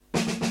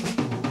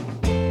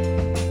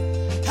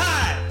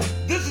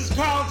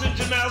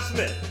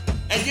Smith,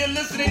 and you're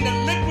listening to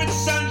Liquid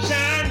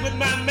Sunshine with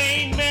my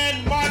main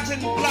man, Martin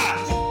Blott.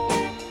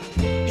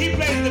 He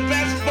plays the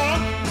best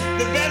funk,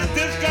 the best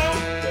disco,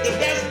 the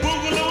best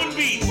boogaloo and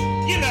beats.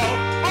 You know,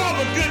 all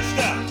the good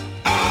stuff.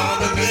 All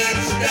the good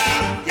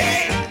stuff,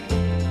 yeah.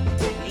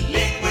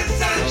 Liquid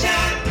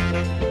Sunshine,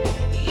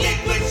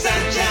 Liquid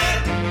Sunshine,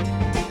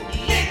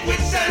 Liquid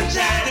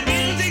Sunshine. The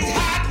music's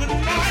hot with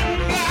Martin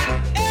Blott.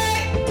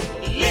 Hey,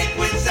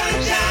 Liquid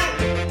Sunshine,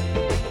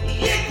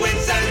 Liquid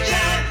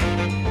Sunshine,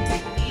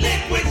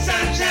 Liquid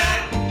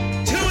Sunshine.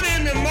 Tune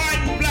in to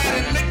Martin Blott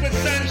and Liquid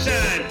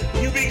Sunshine.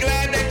 You'll be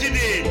glad that you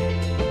did.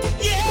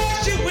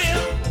 Yes, you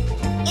will.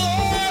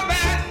 All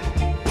right.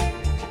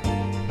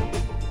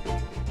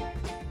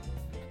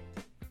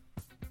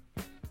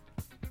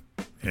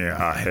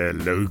 Yeah,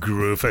 hello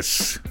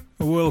groovers.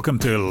 Welcome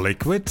to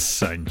Liquid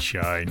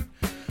Sunshine,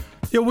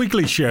 your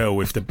weekly show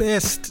with the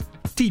best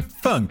deep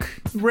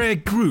funk, rare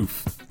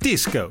groove,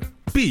 disco,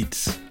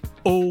 beats,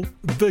 all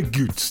the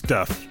good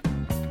stuff.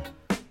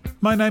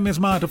 My name is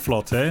Maarten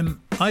Vlotte and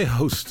I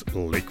host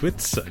Liquid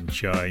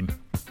Sunshine.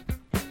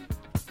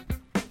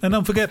 And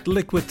don't forget,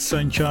 Liquid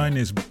Sunshine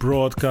is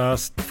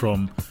broadcast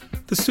from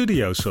the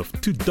studios of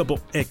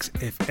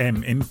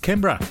 2XXFM in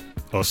Canberra,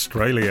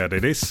 Australia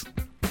that is.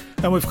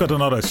 And we've got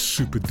another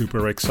super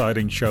duper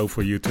exciting show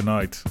for you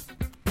tonight.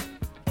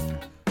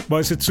 Why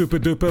is it super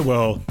duper?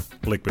 Well,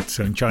 Liquid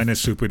Sunshine is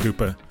super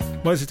duper.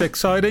 Why is it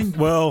exciting?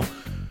 Well,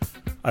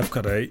 I've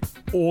got a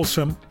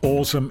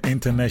awesome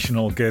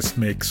international guest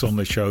mix on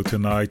the show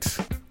tonight.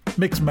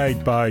 Mix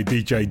made by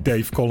DJ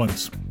Dave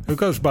Collins, who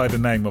goes by the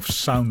name of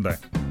Soundr.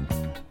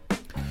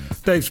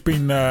 Dave's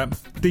been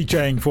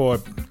DJing for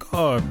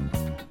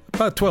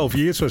about 12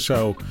 years or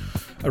so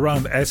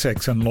around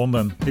Essex and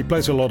London. He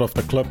plays a lot of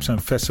the clubs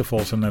and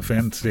festivals and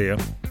events there.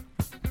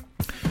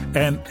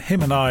 And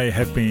him and I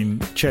have been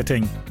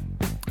chatting,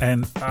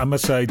 and I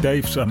must say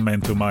Dave's a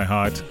man to my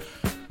heart.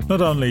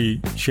 Not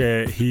only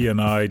share he and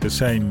I the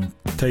same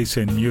taste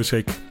in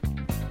music,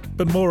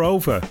 but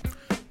moreover,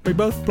 we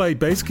both play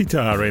bass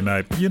guitar in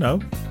a,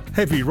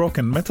 heavy rock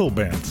and metal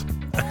band.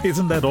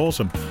 Isn't that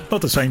awesome? Not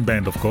the same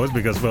band, of course,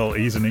 because, well,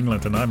 he's in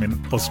England and I'm in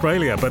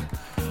Australia, but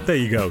there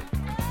you go.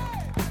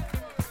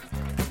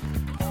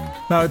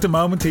 Now, at the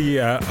moment, he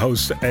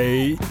hosts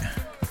a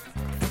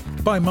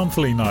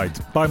bi-monthly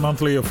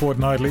or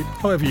fortnightly,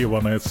 however you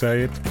want to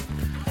say it.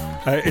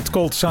 It's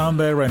called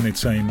Soundr and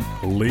it's in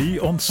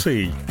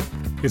Lee-on-Sea.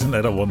 Isn't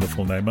that a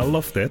wonderful name? I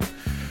love that.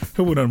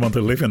 Who wouldn't want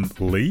to live in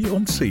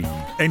Lee-on-Sea?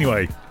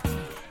 Anyway,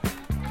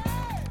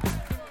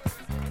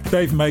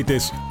 Dave made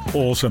this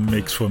awesome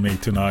mix for me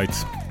tonight.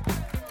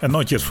 And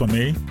not just for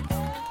me,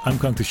 I'm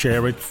going to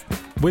share it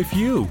with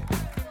you.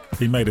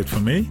 He made it for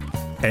me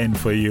and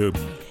for you,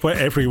 for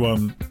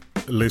everyone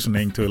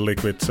listening to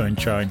Liquid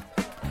Sunshine.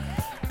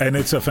 And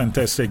it's a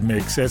fantastic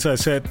mix. As I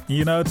said,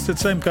 it's the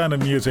same kind of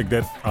music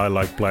that I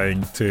like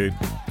playing too.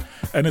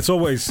 And it's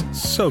always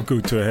so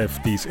good to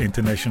have these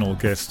international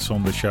guests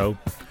on the show.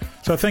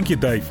 So thank you,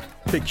 Dave.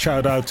 Big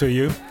shout out to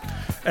you.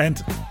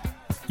 And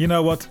you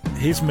know what?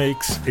 His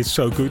mix is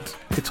so good.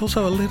 It's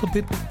also a little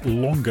bit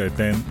longer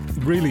than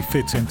really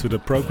fits into the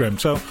program.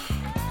 So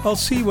I'll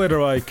see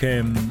whether I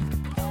can,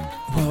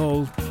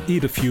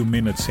 eat a few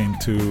minutes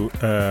into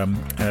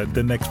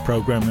the next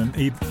program and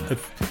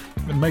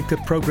make the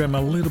program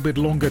a little bit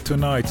longer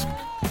tonight.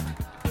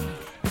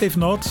 If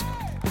not,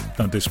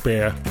 don't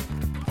despair.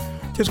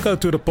 Just go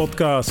to the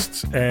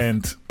podcast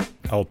and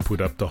I'll put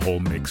up the whole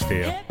mix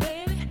there.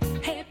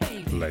 Hey,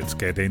 baby. Let's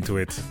get into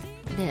it.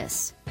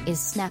 This is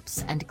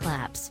Snaps and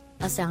Claps,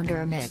 a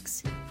Soundr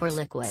mix for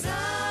Liquid.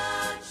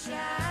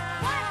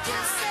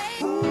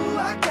 Ooh,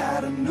 I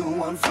got a new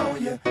one for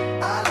you.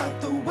 I like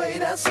the way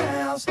that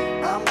sounds.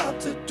 I'm about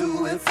to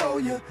do it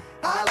for you.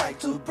 I like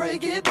to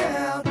break it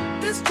down.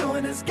 This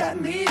joint has got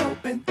me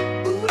open.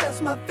 Ooh,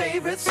 that's my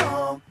favorite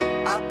song.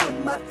 I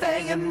put my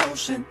thing in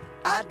motion.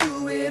 I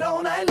do it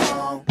all night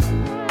long.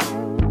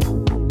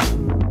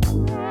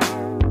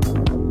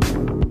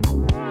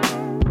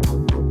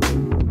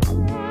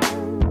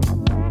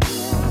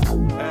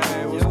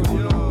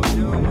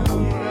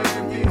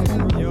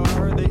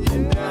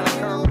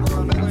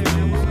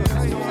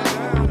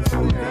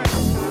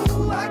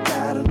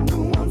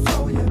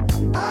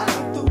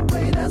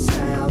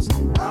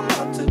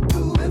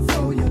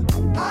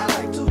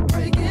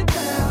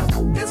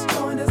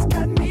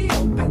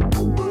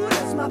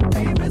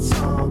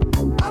 Song.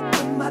 I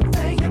put my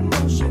thing in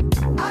motion.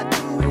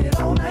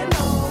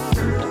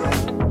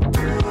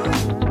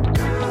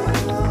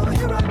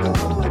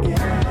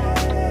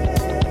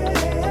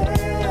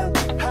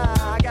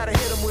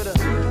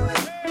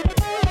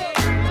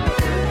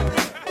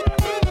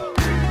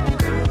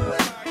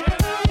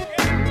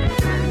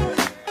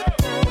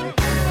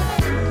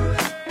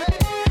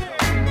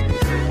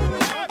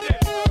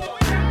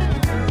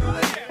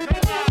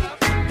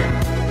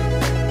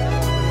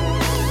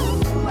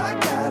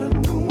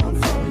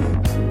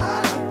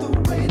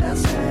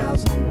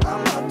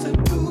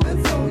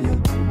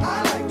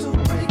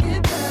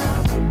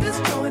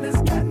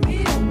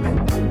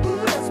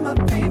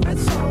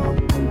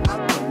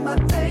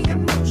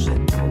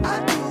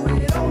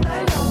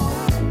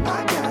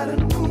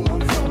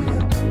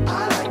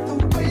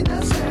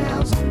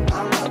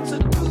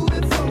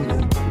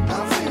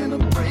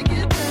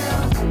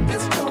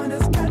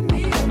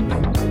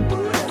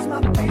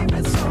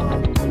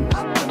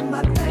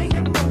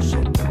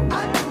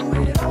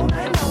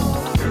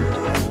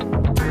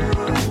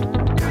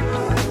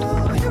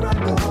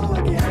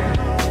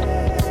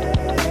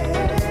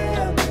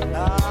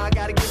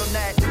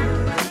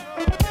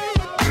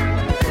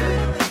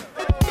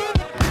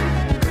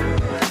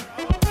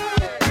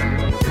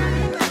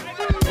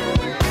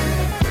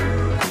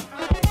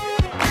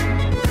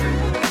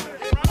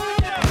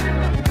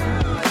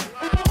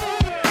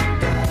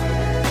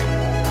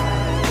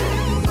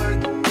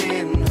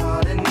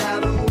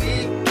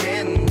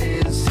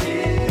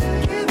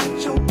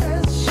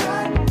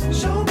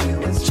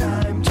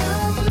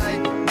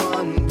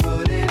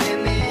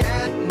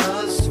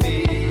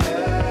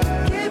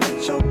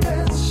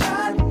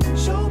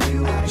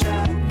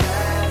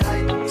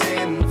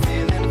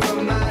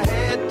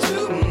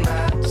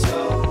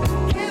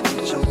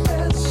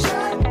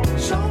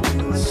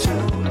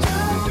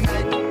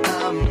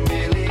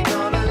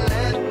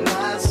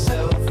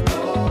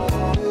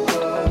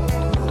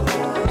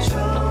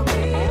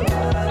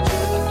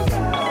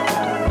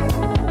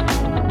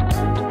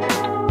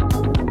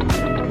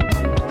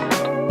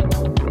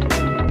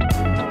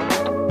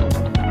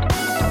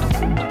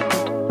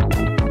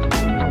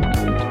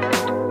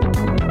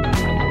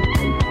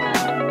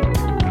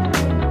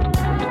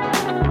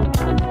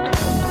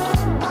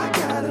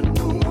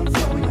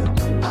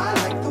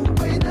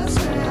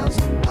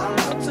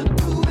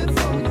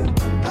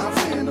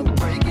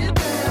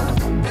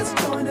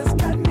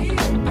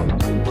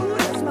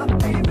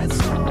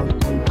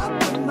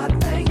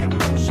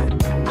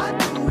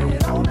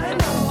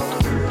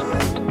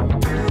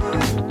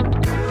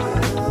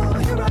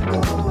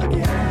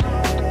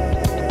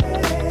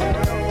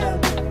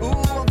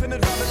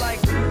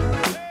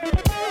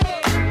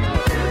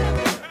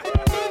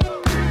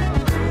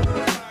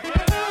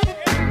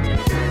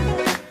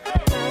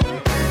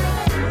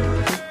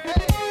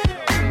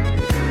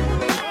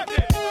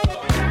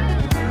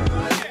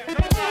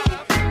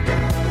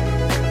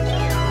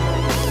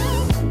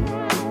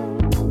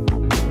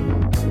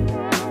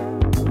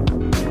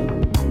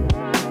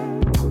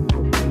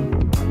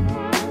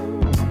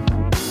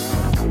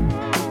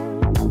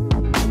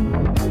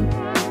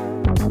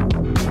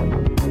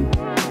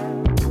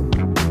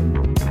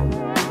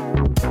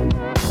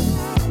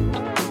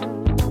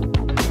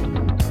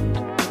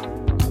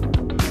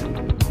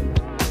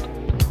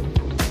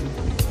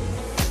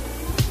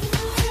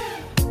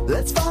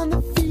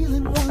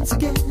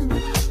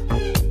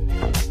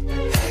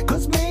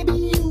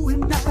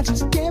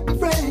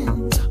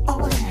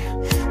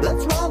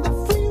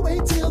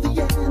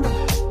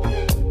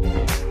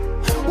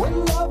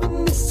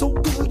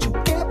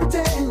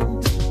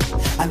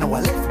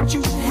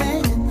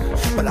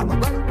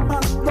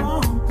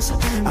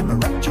 I'ma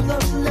write you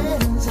love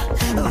letters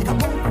like I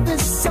wrote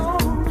this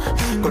song.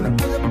 Gonna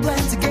put a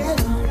plan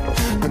together,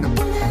 gonna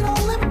put it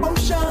all in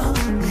motion.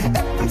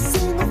 Every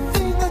single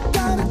thing I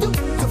gotta do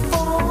to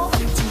fall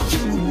back to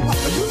you.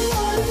 You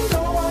already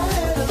know I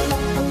had a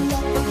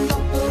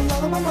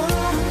lot of my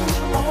mind.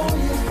 Oh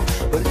yeah,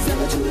 but it's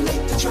never too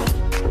late to try.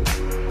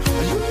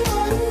 You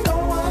already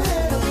know I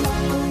had a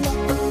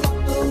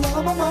lot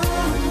of my mind.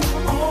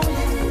 Oh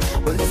yeah,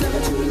 but it's never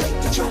too late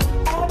to try.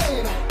 Oh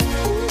baby.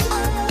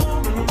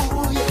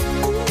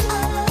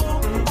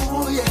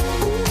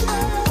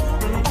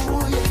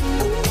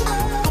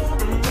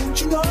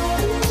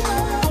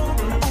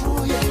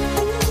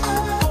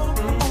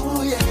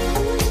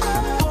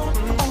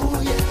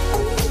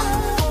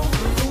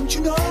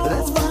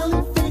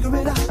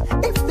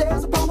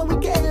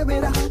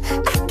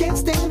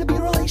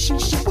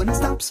 When it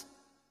stops,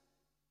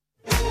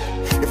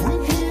 if we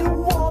hit a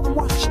wall, then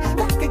watch.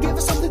 That could give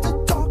us something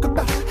to talk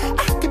about.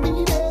 I could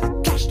be there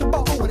to catch the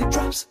ball when it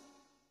drops.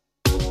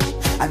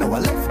 I know I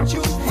left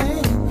you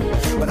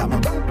hanging, but I'ma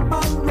right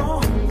my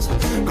wrongs.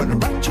 Gonna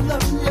write you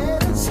love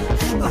letters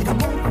like I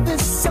wrote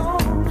this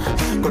song.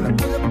 Gonna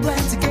put a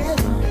plan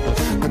together,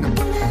 gonna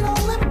put it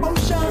all in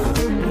motion.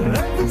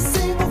 Every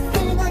single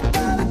thing I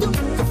gotta do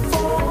to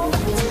fall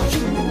back to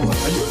you.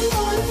 You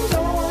already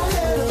know I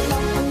had a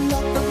lot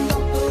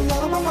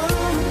on my mind.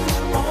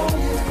 Oh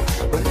yeah,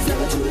 but it's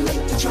never too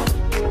late to try.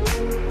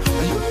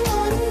 You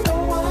already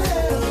know I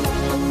had a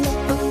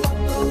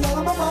lot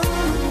on my mind.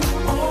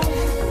 Oh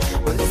yeah,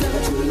 but it's never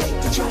too late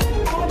to try.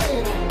 Oh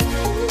baby.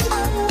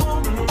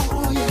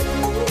 Oh yeah.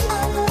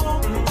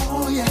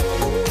 Oh yeah.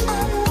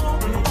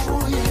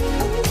 Oh yeah.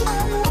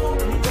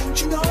 Don't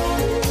you know?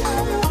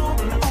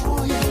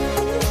 Oh yeah.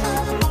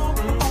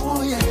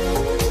 Oh yeah.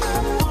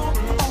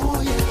 Oh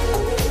yeah.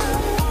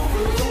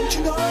 Don't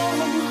you know?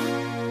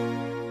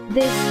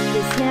 This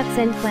is Snaps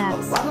and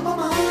Claps. Out of my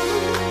mind,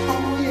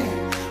 oh yeah,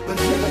 but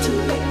it's never too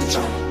late to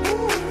try.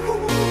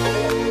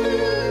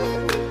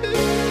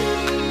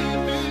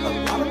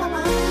 Out of my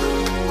mind,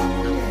 oh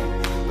yeah,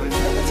 but it's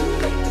never too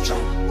late to try.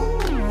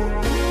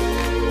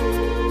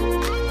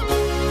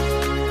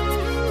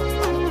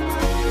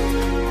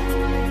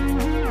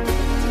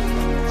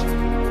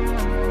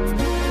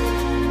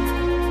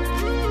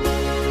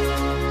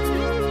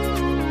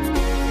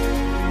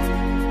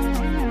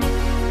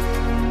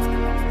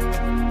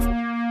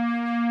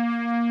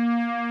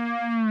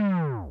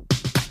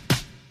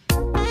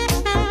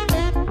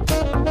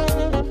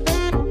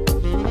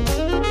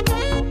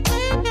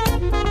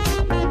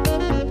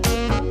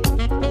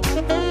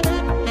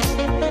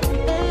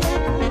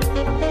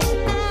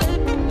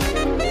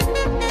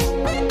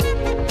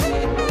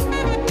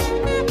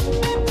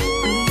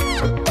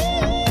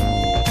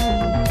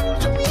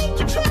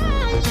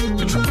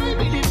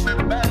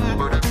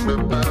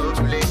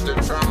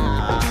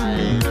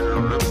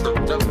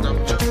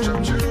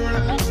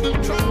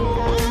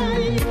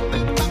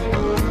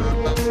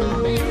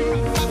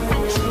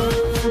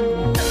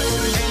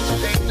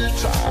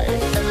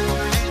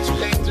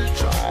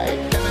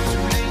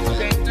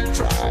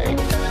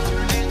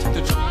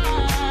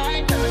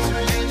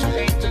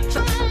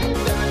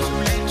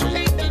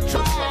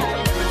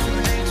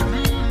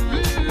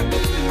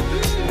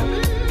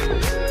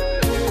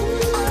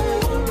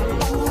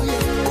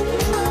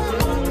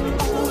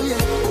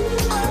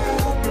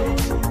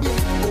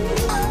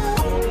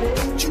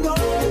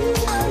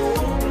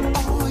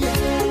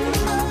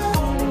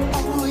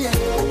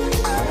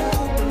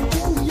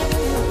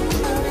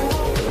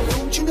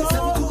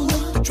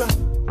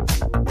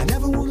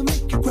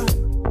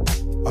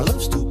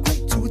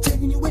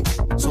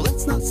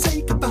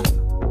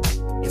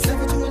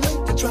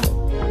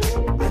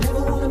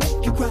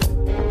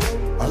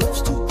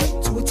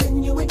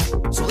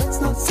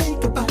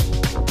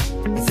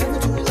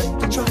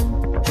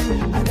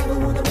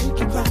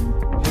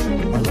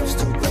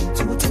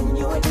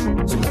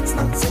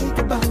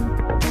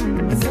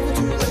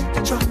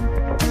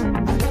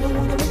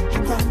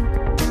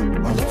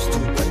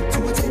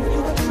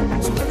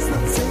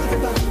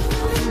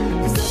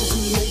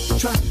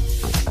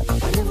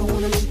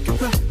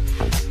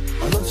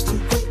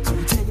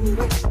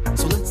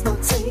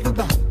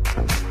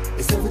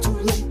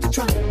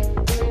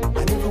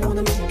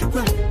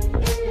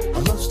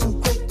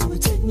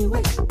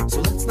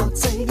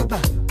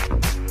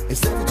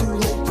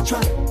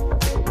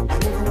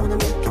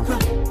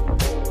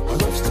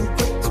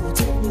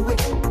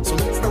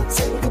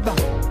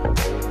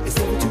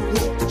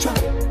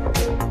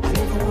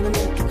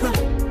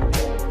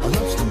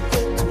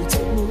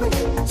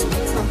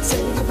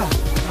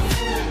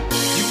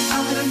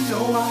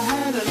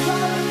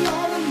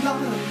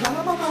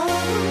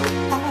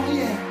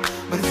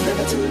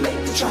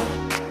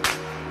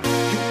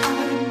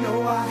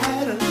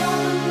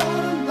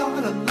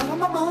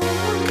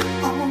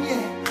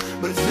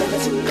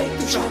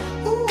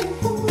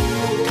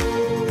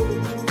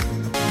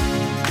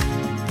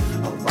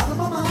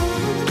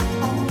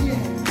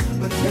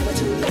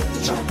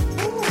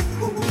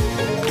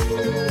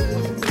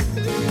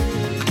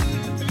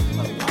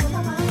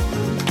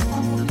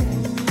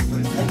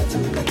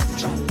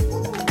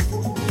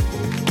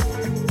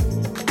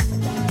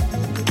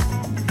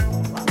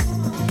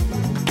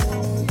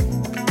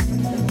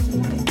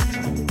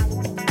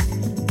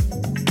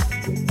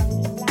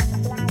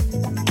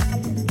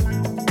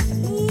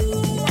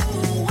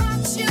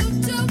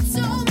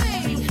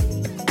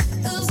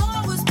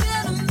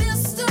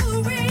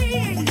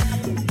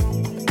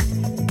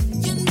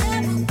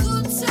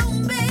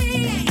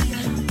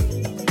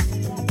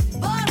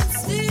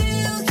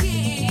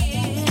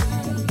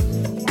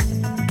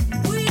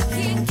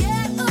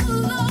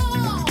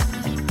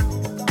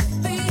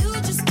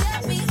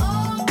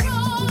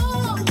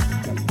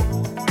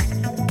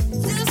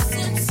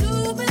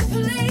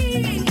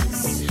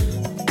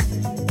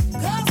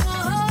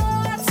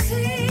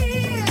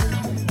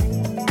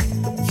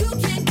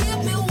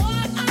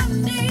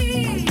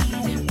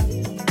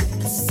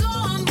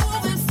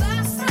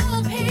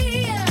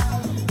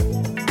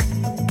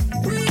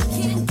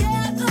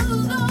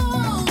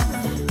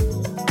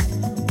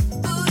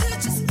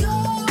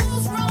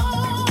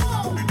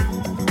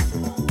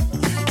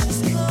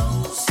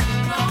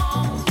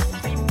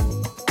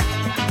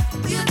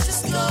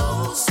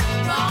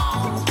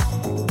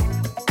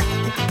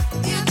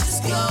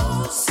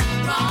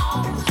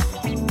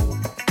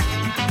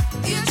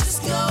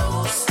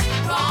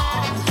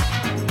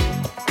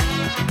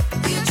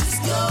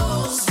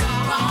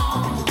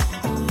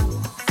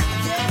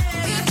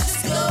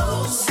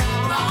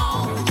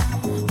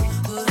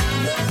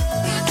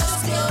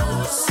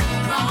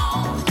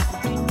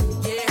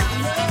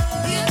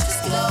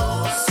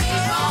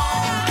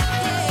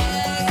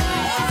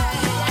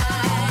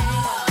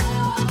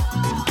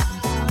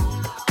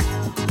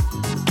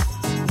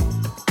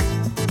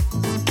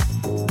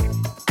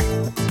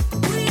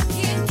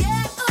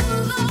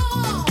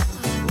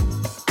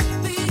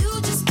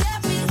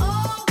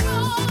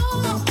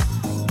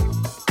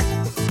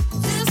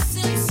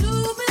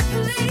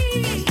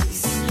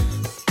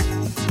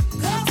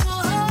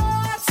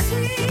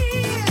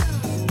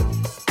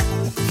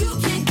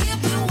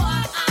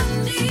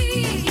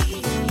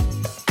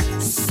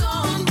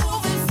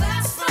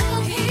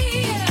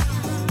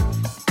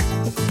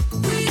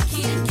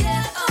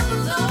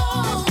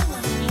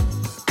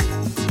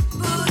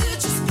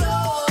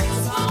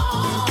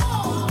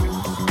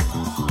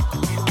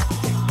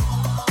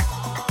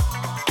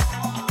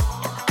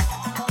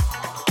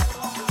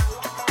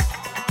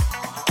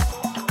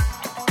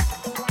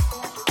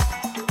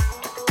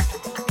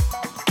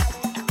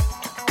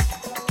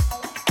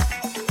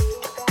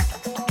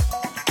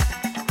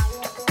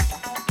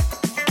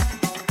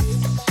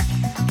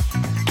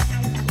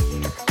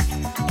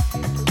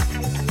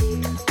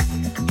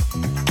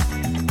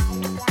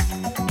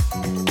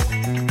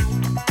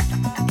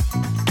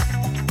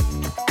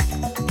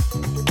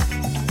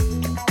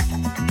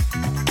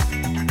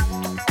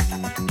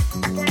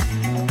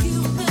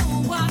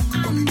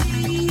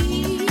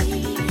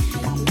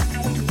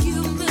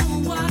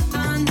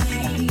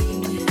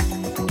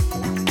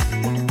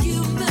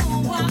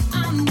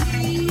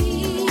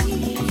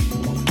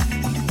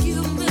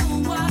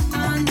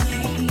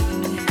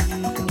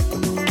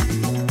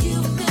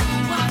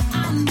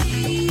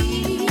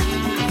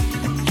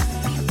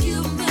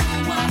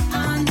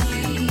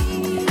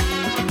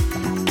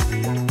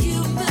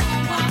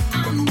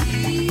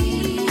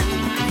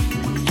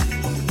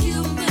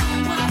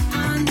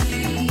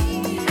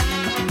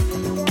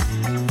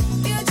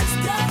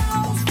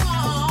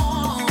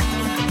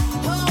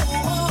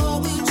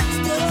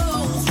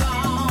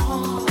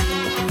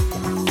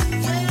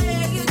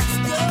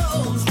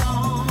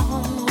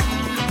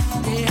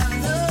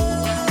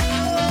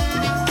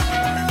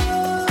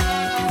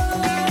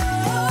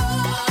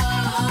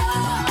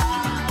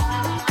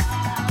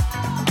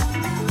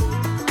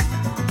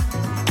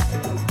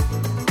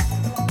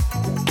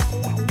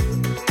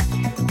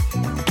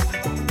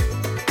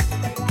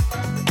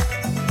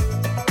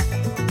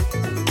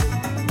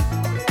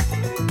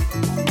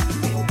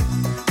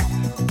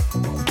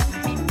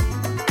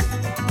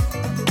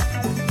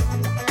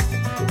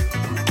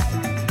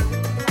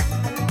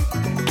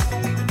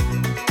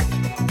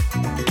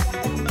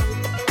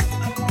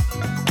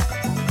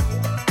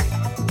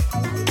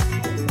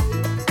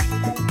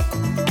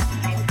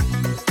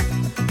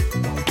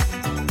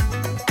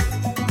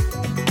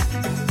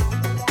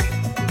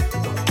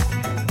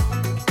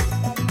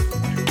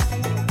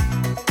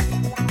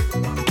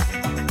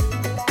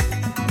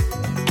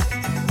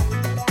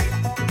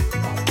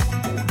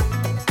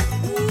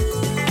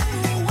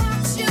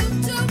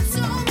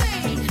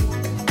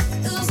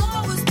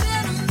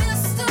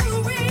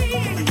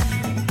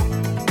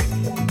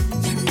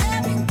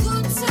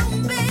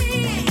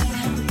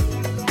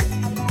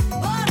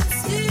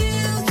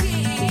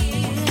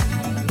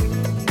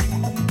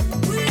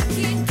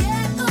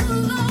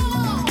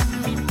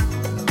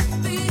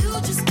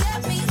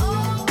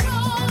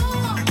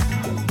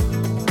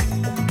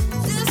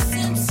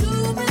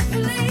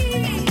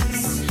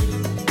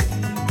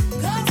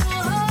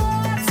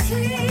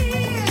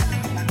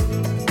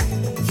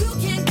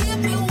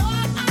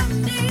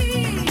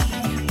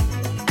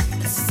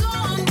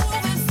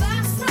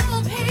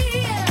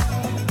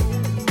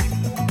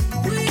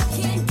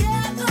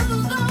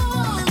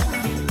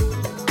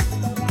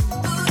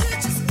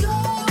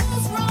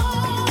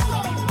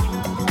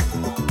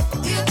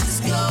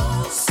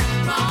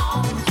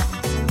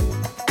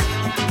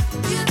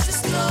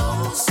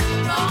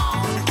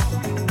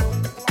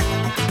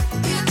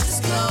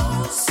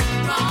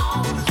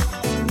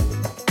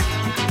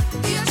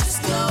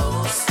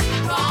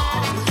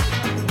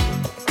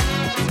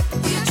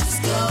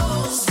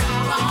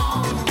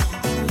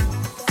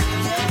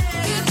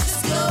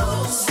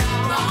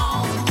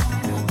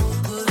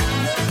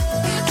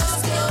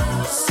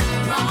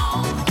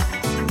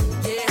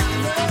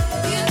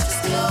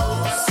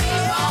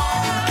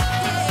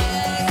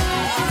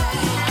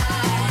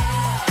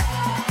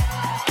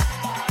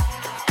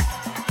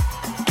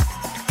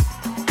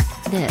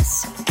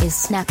 This is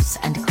Snaps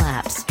and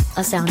Claps,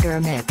 a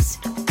Soundr mix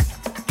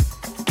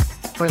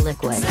for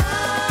Liquid.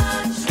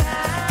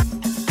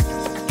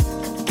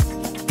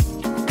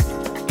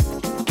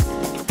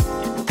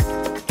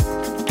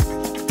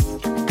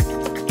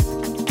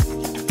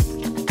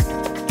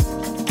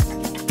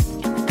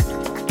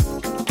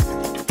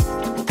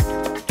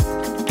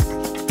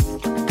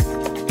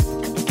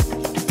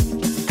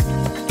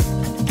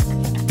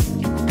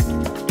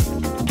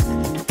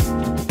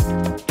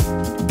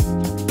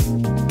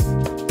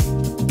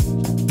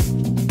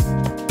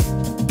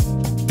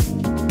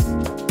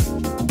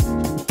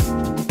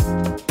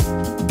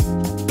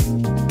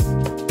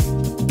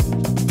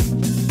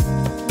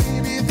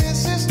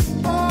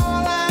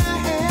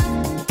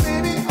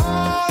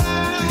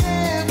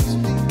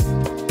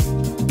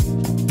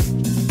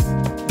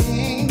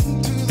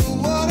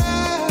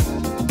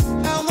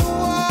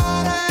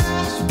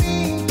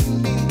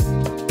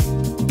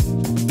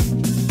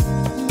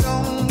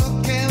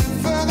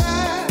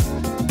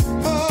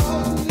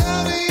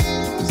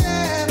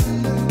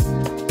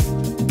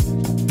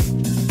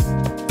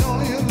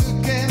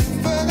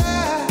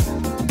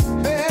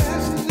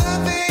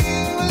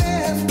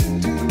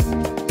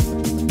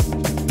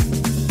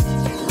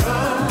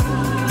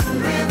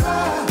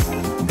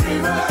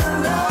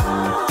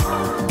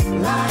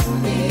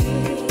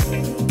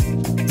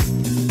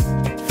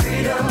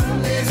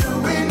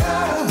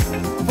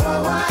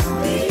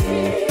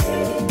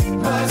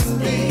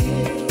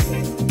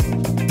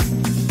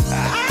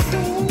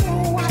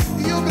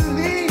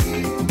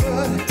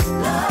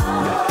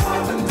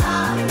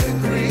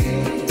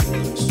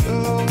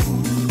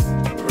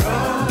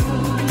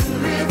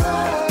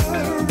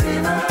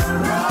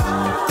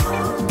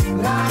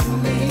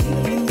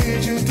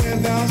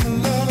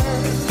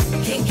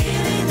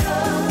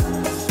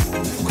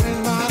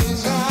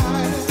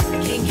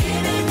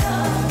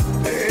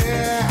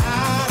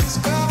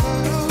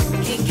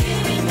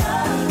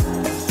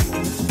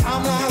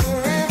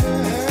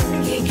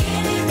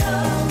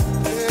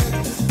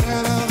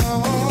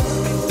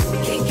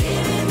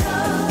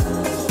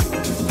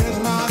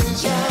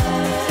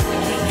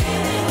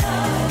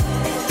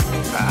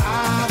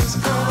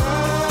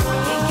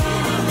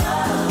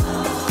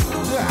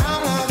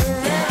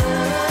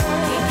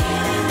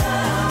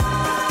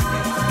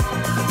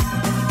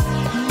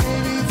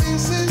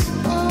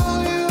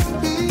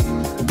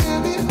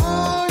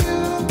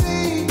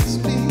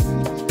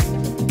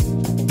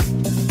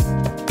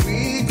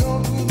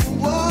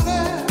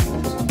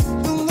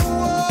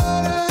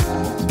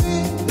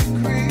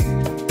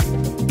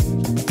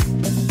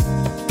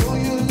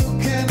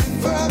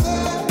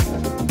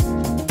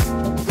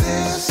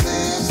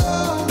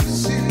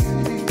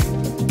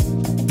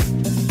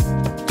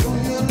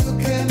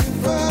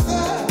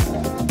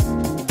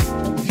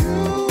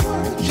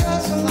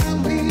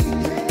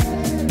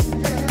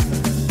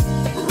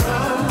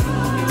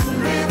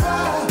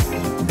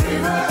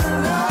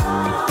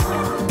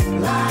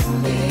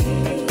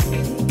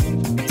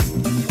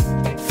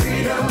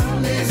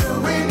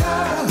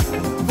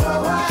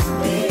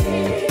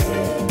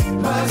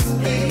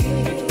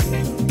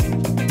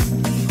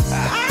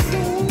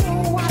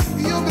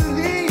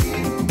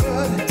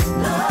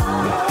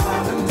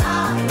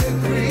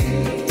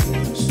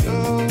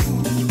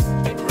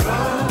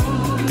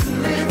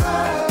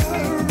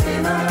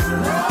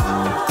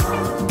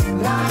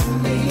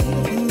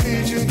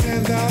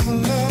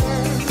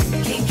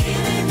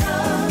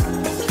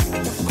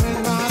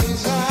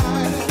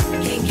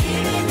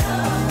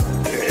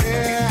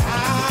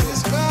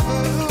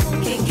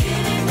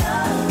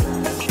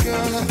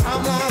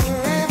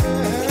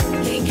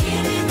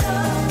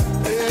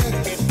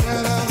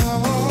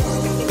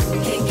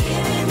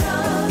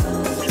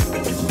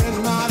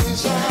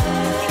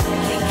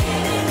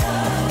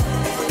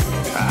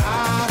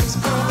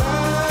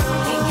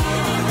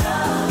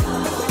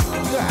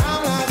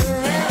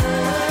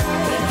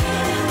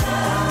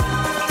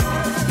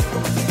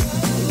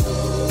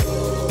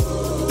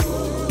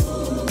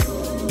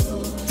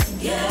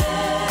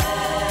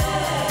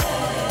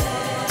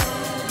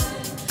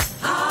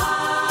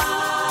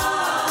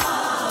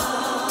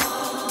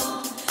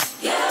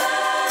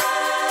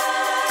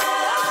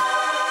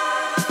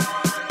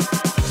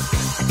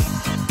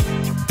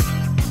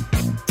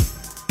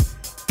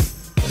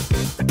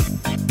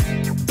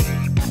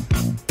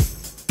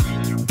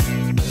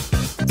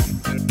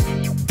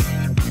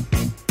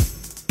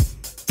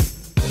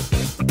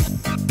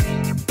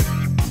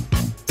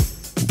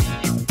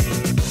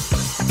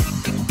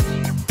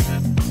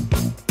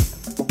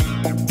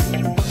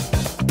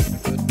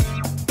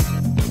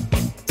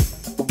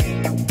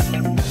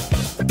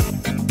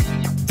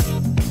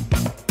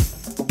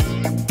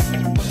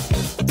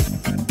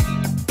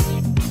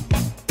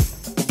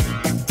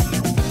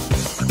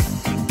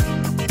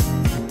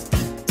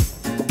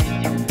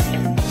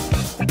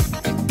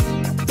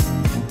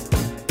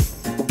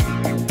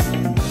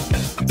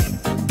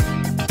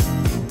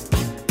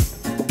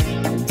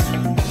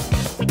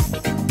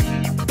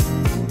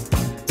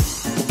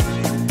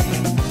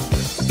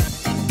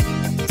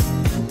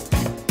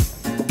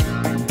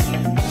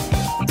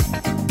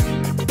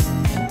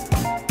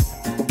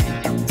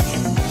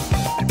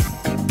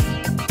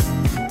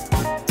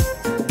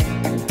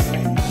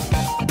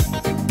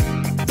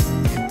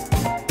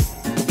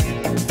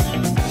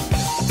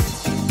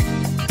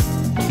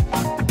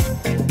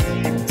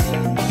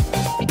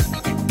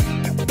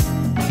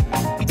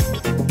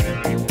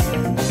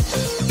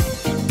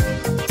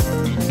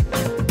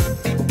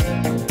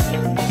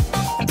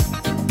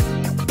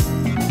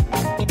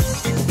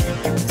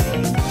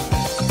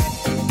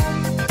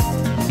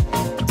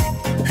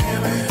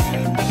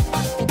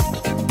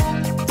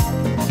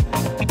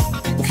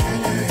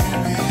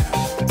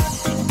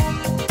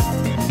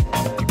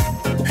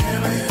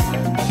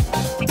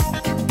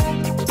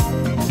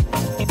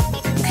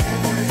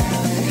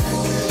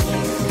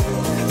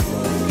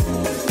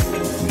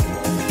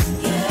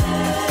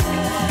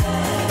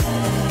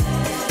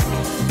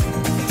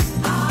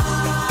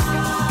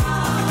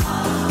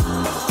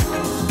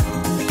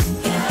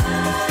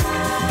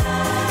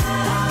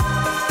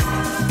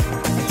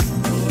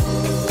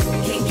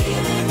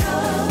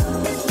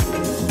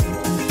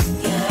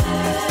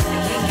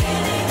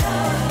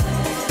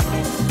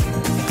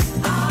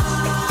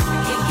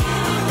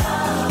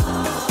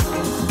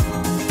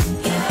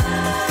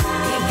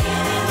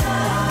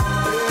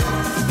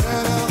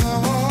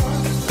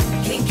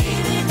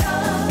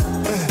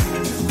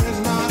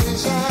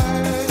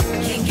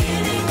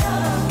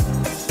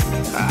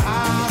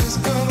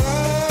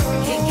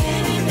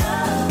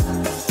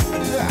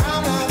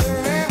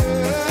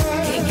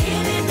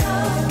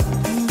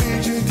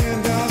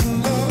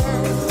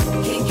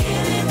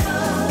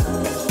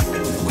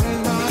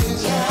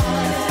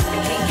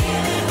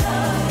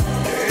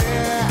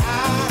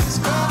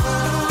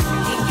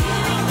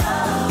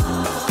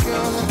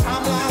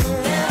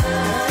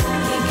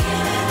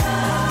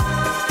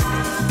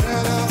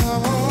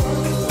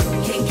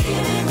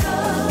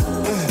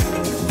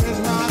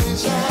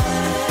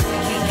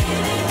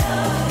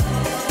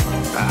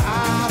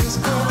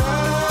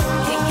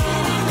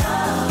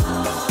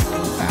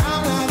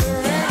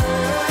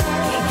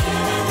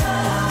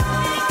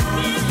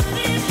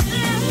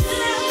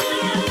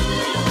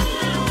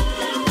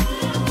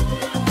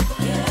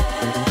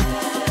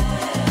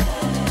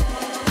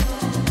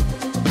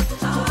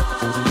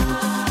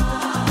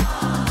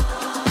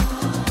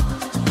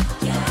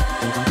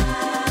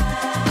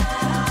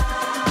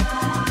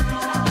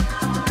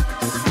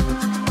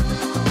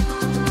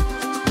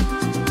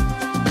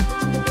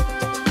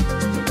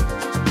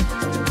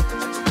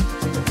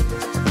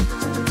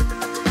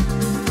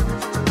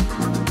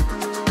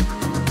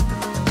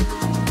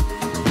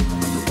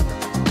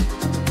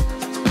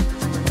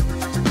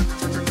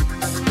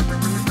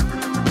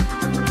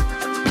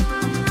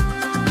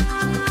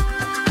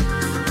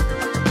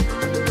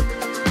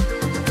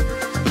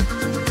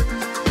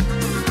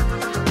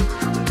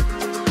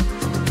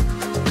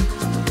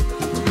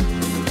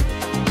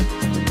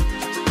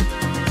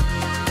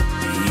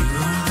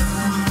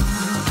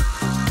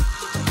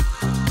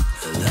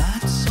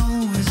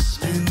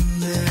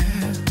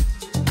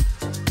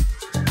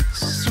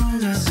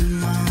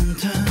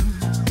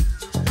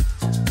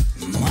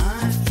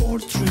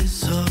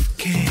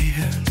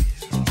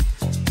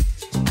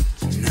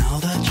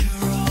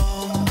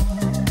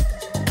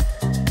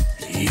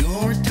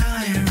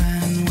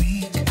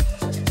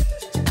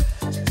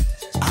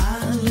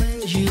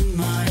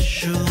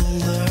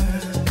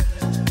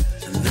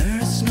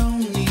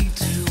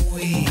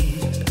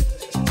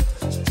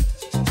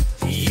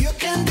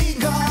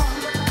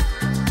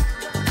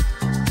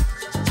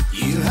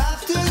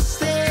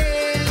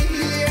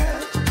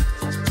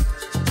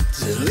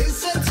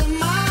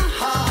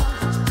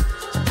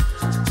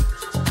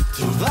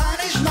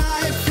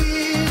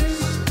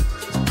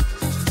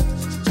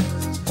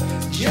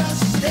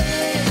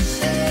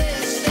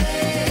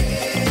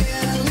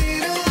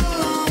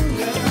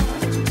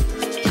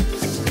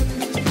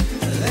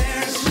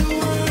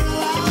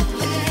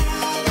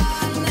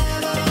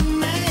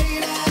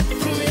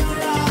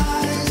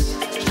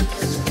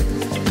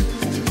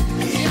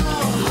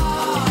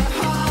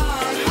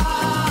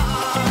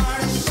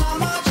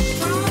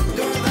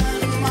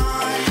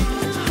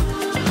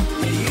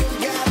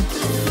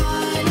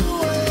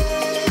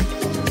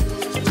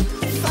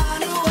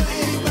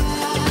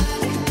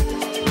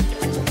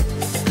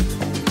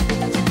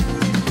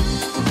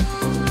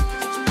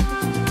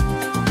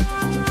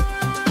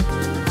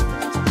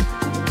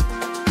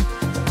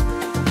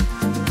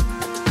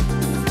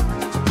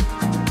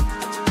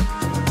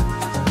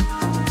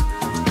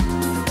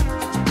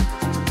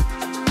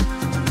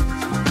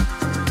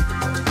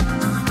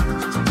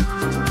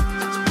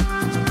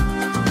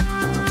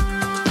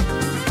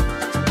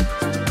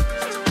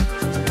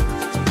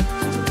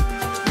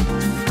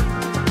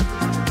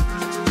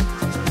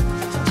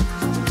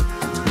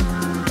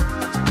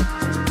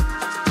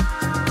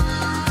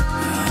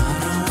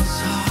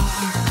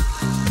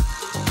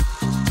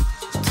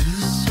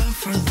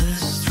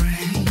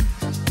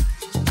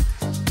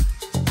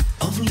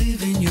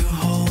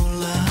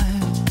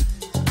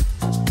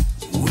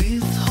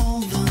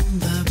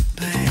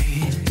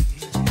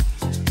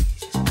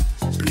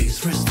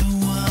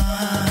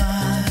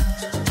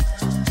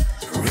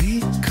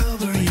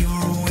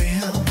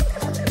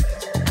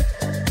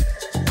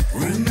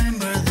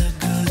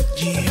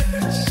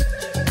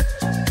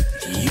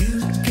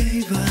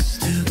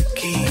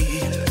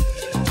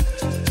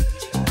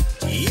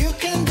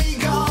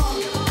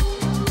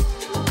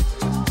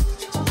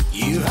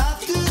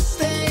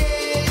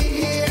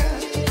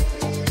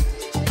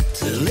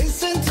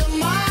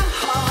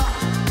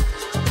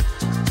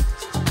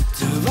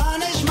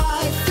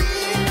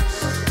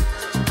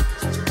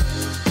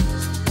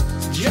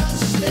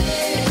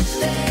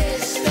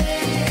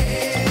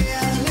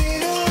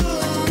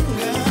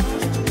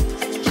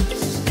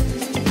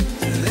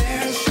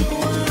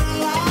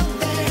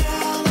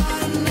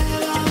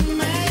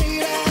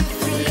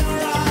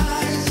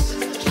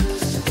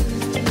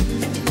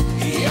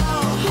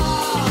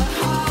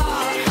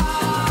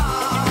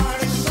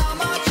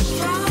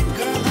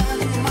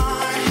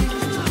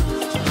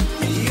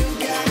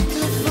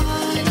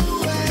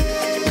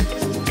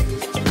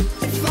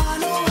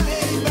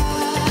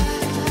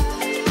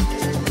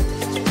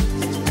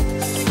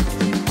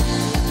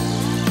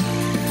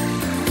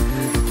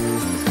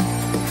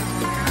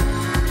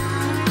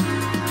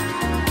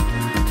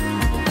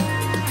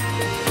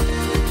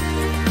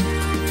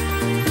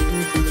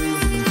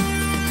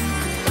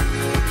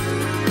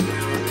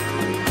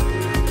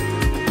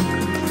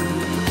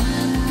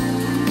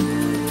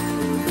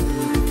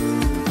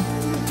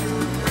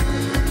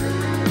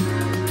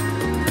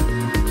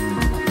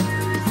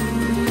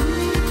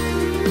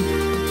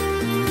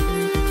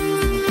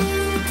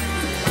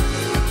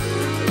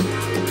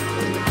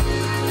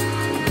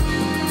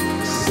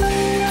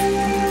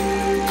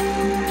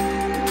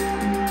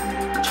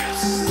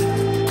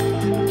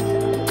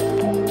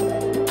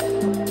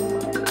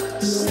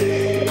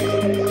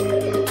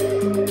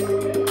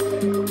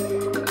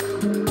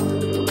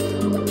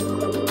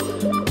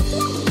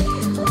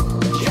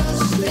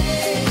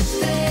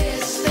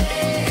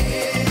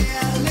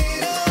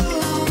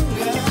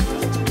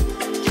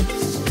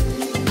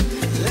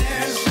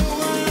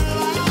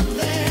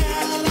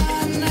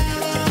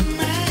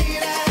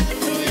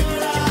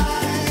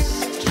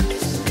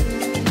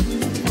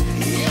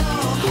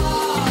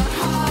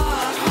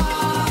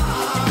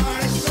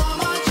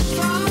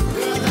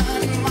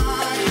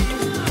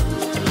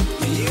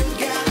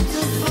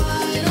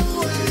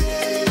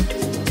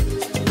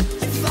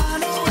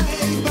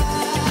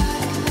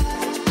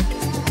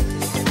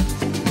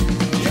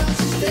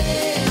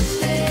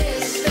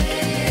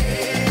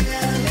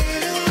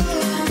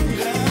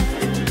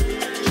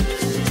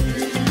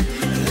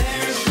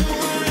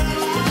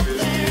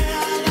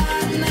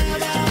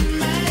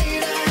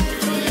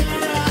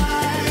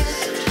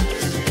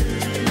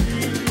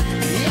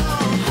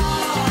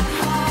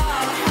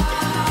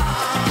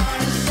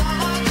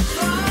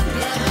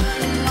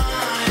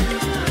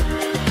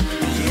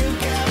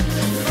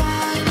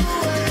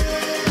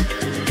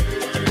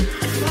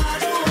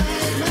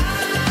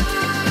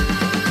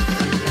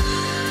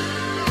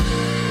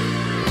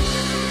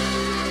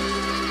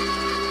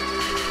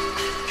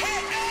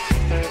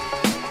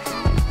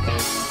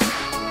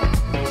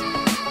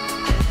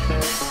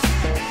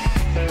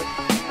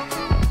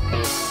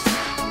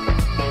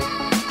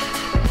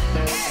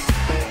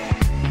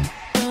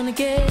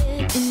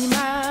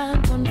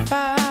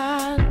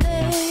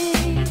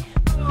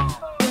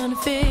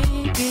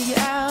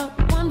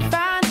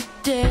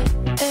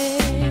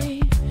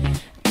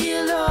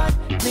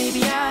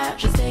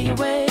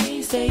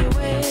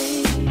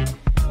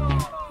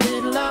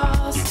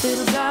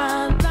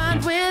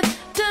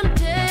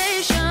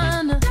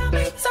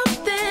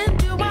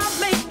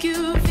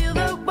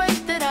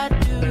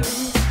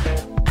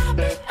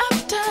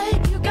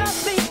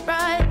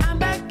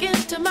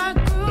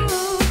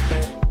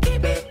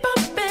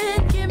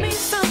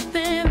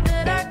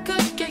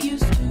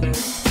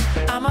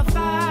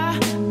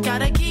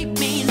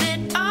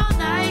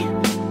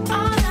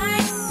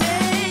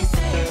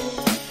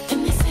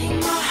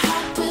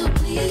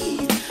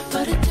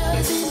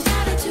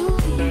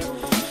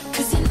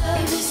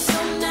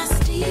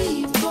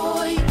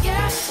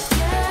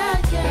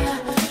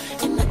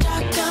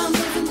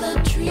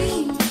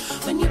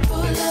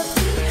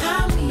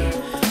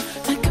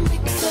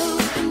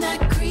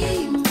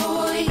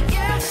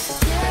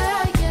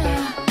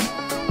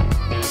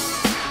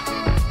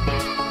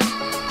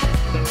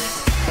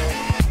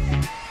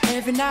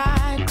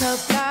 night, club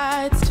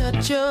lights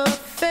touch your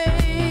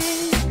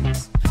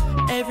face.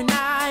 Every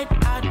night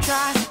I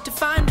try to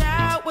find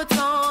out what's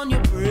on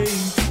your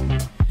brain.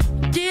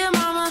 Dear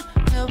mama,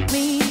 help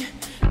me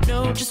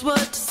know just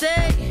what to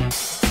say.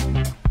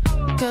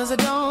 'Cause I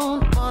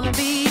don't wanna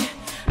be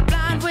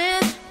blind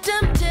with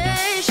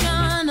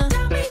temptation.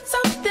 Tell me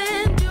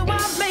something, do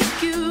I make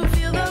you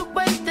feel the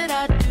way that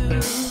I do?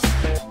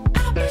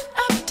 I've been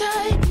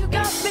uptight, you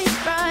got me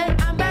right,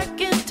 I'm back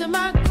into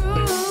my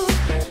groove.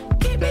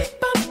 Keep me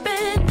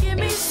bumping, give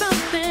me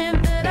something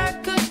that I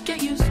could get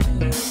used to.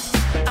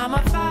 I'm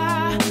a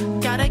fire,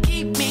 gotta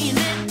keep me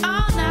lit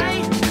all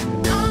night,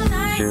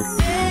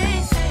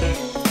 hey, hey.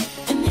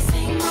 And they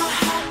say my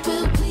heart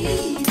will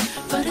bleed,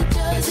 but it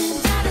doesn't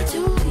matter to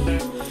me,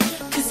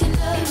 'cause your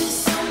love is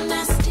so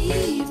nasty,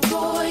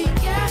 boy,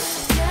 yeah,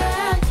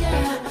 yeah,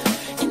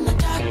 yeah. In the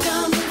dark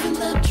I'm living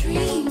the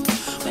dream,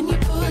 when you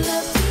pull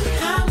up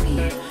behind me,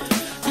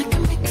 like a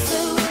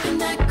mixer in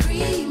that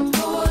cream,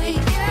 boy,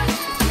 yeah,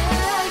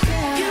 yeah,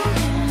 yeah. You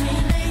hit me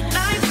late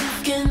night,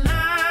 can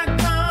I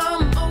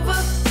come over?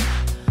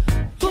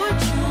 Put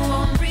you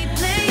on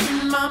replay in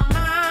my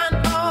mind,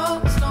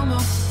 oh, slow-mo.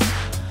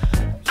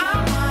 I'm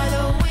wide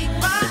awake,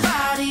 my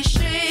body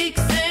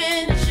shakes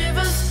and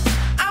shivers.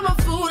 I'm a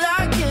fool,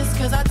 I guess,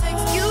 'cause I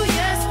text you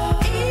yes,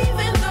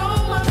 even though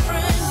my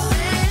friends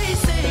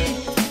say,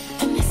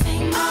 and they say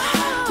my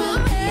heart will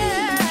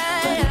bleed,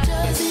 but it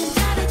doesn't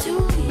matter to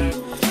me,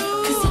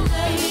 'cause your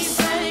love is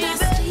so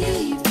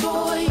nasty,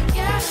 boy,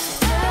 yeah,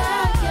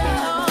 yeah,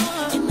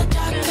 yeah. In the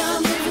dark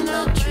I'm living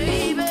a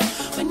dream,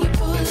 when you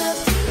pull up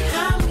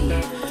behind me,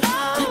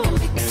 like a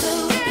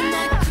mixer in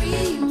that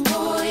cream,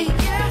 boy,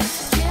 yeah,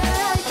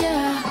 yeah,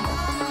 yeah.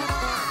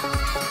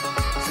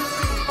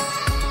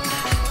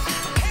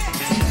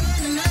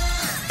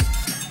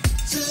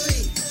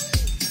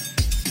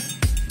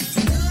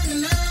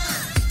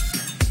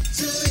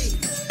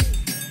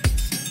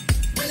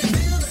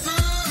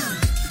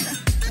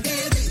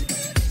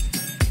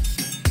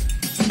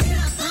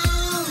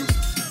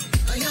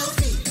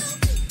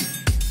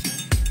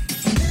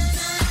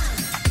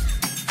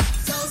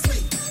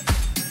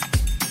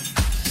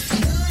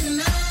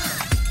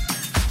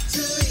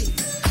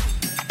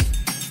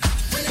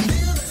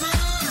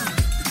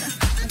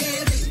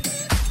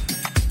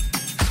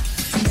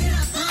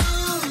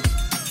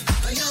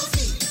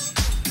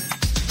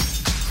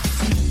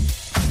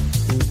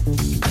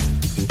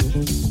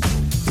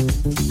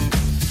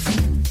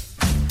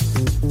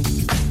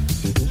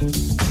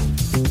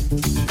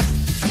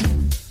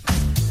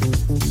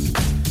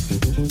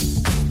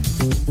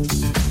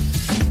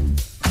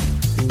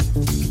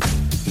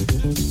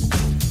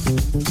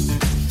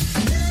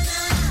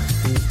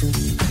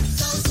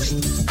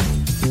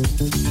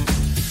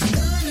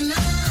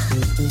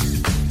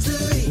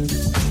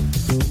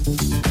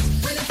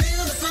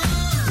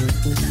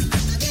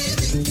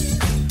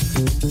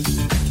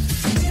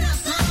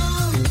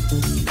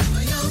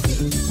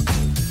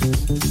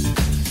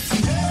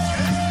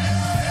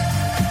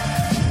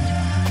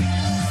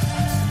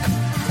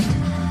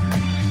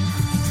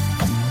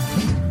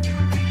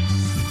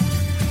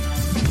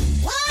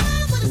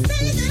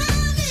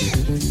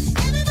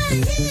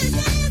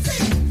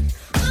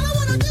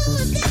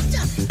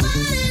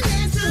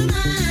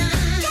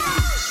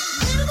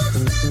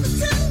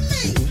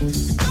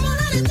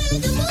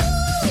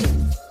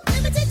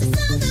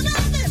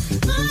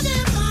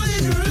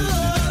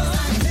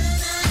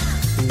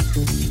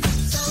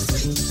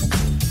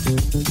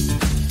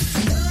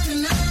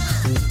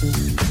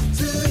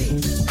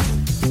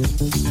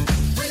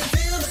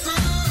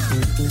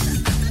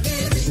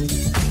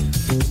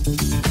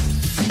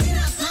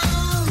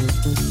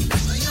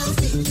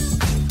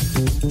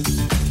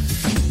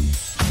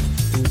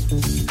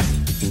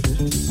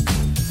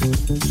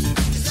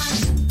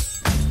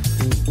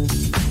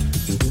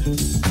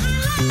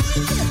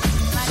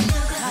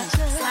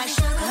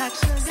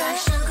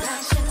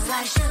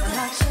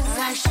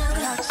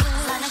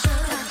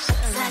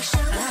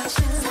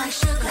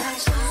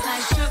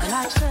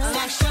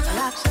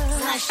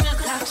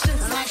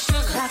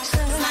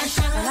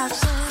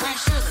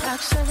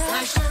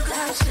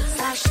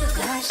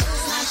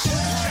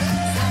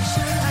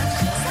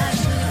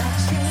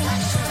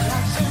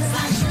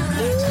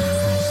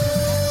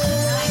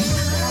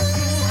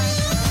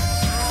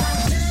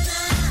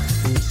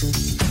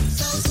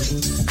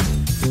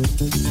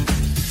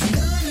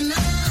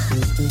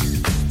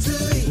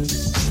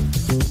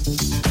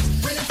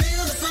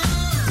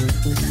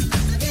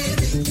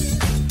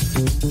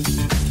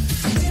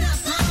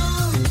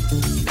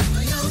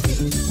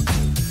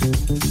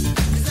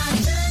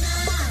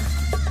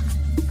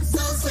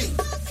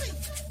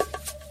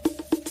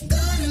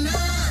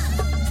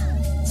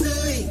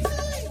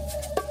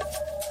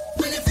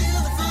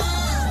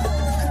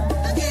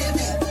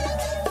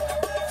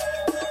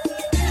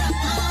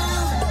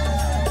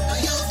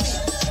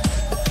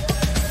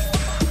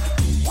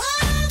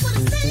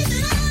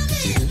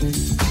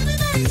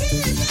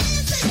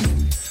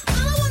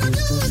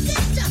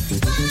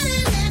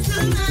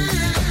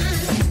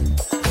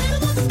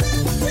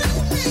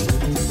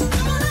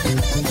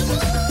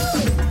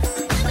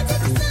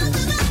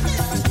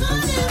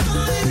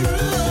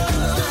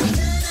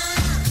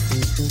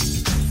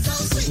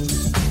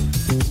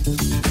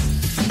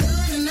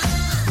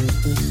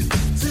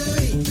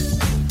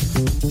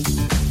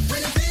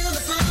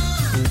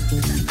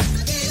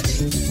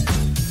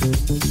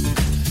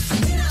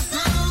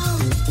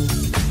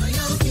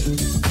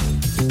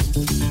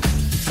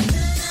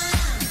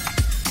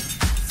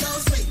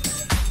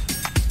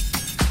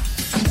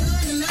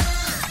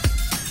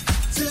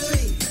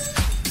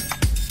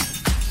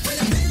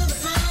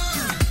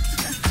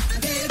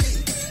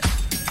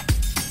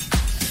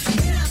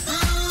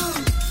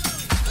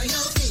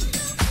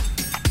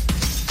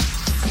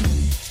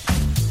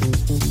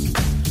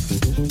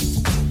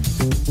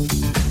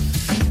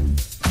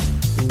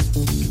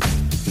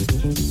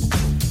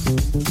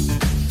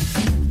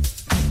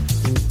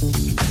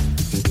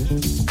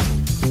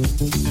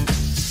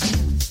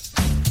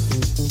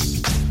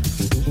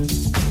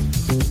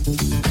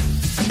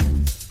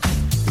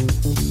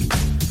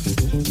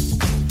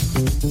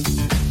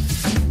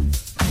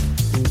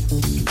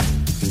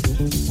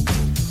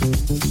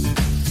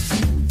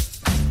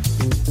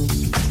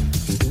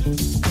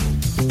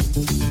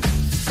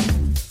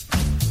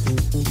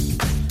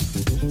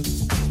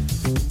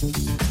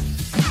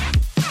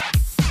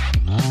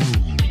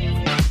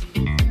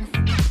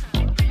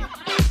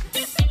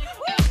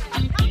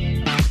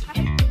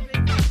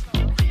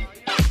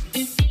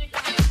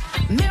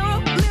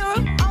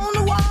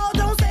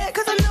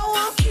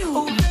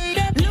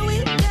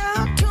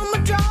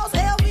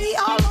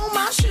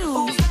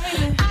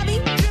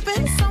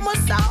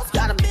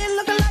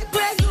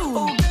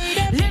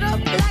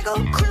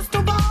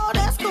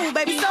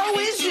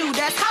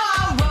 That's how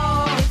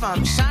I roll. If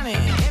I'm shining,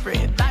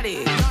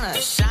 everybody gonna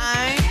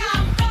shine.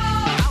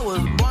 I was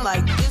born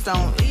like this,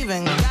 don't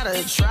even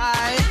gotta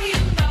try.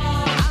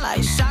 I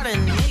like shot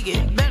and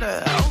nigga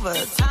better over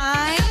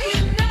time.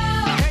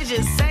 They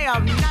just say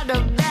I'm not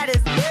the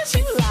baddest bitch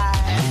you like.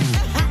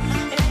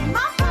 It ain't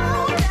my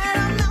fault that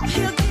I'm out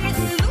here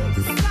getting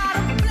loose.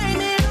 Gotta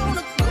blame it on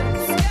the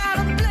goose.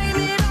 Gotta blame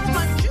it on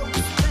my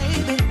juice,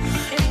 baby.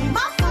 It ain't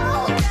my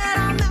fault that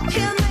I'm out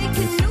here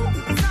making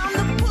news. I'm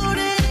the put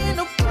it in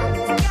the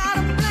proof.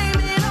 Gotta blame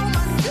it on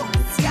my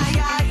juice. Yeah,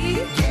 yeah,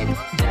 yeah. Get it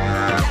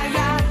down. Yeah,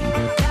 yeah,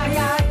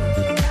 yeah,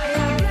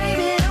 yeah.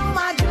 Blame it on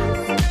my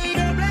juice,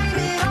 baby. Blame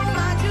it on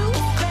my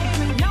juice,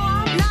 baby. No,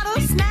 I'm not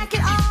a snack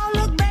at all.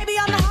 Look, baby,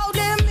 I'm the whole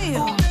damn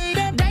meal.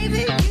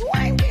 David, you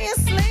ain't being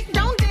slick.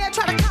 Don't dare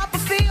try to cop a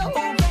feel.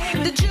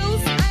 The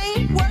juice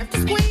ain't worth the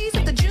squeeze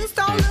if the juice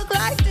don't look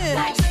like this.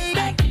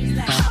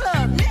 Hold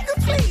up, nigga,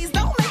 please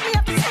don't make me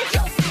have to take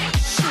your shit.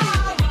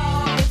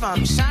 If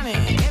I'm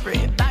shining,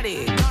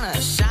 everybody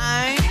gonna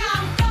shine.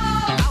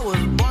 I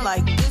was born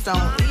like this,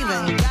 don't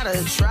even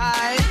gotta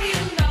try.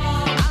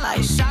 I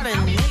like shot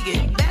and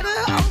nigga better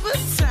over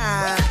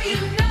time.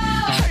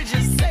 Heard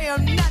you say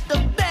I'm not the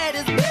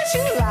baddest bitch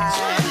you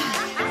like.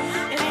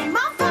 It ain't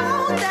my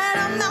fault that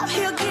I'm out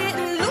here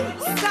getting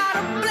loose.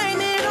 Gotta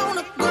blame it on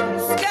the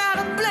goose.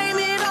 Gotta blame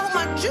it on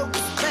my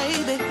juice,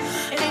 baby.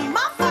 It ain't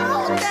my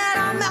fault that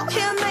I'm out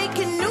here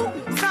making news.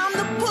 I'm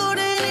the put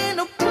it in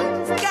the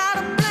proof.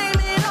 Gotta blame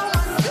it on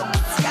my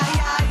juice. Yeah,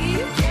 yeah,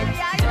 yeah. Yeah,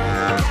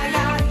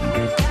 yeah,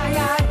 yeah,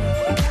 yeah,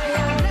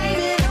 yeah.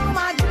 Blame it on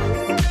my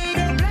juice,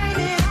 baby. Blame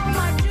it on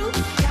my juice.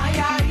 Yeah,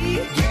 yeah,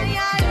 yeah. Yeah,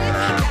 yeah,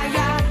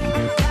 yeah,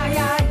 yeah,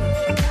 yeah,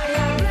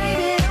 yeah.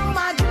 Blame it on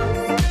my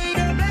juice,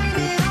 baby. Blame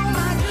it on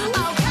my juice.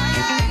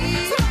 Okay,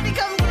 somebody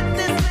come get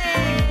this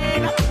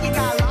man. I think you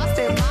got lost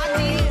in my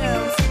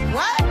DMs.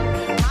 What?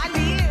 My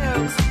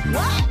DMs?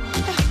 What?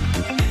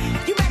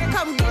 You better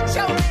come get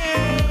your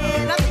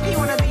man. I think you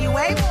wanna be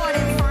way more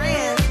than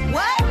friends.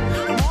 What?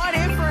 More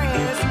than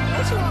friends?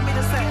 What you want me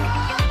to say?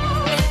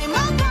 It ain't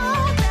my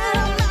fault that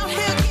I'm out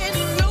here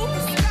getting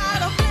loose.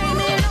 Gotta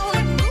blame it on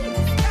the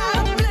goose.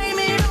 Gotta blame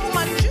it on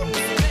my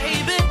juice,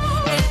 baby.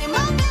 It ain't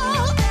my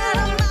fault that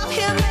I'm out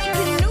here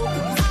making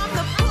news. I'm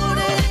the put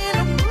it in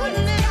the proof.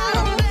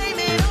 Gotta blame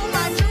it on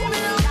my juice.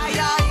 Yeah,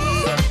 yeah,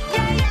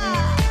 yeah, yeah.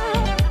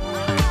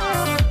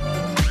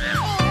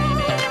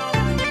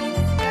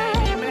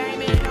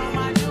 Blame it on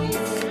my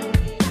juice.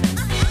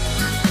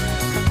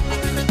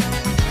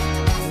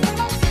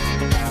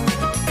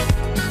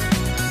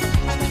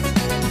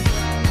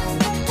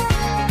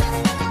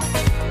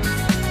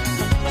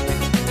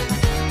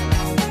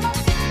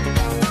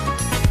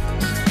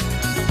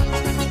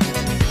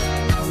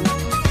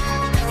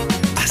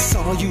 I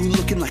saw you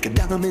looking like a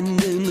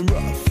diamond in the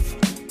rough.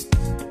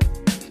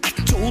 I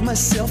told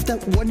myself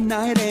that one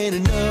night ain't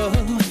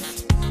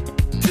enough.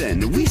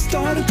 Then we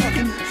started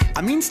talking,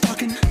 I mean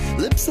stalking.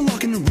 Lips are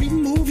locking,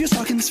 remove your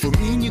stockings. For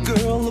me and you,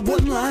 girl,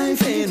 one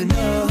life ain't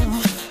enough.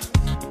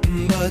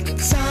 But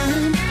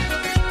time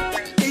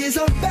is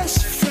our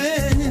best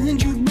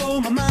friend. You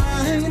blow my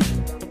mind.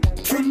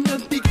 From the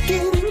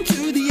beginning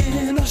to the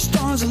end, our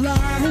stars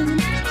align.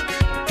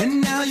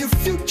 And now your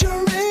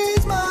future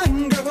is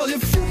mine, girl. Your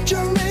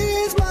future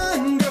is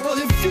mine, girl.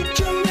 Your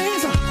future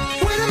is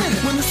Wait a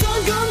minute, when the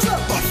sun comes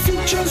up, our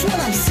future's what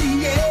I'm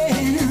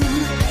seeing.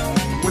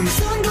 When the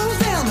sun goes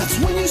down, that's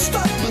when you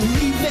start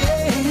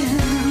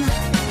believing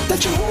that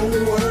your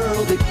whole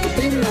world, it could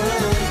be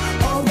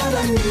mine. All that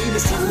I need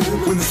is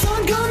time. When the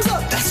sun comes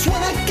up, that's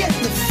when I get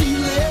the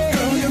feeling.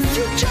 Girl, your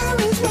future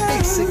is mine.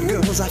 The basic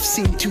girls I've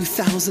seen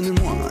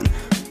 2001,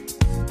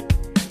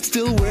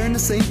 still wearing the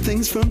same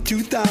things from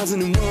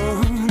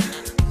 2001.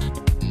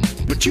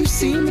 But you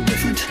seem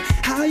different.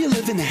 How you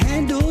living,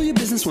 handle your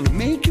business, wanna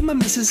make you my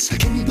missus.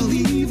 Can you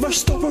believe our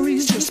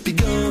story's just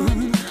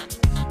begun?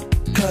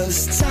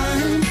 'Cause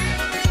time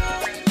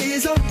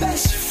is our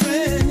best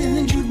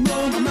friend. You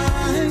blow my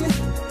mind.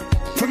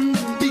 From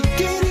the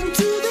beginning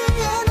to the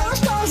end, our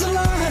stars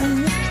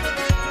align.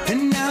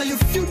 And now your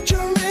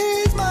future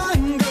is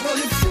mine, girl.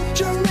 Your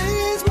future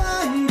is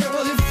mine,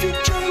 girl. Your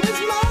future is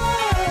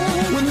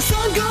mine. When the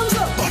sun comes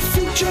up, our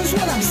future's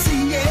what I'm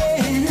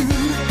seeing.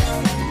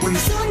 When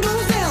the sun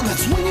goes down,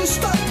 that's when you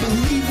start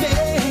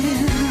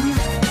believing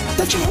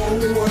that your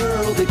whole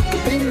world, it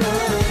could be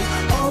mine.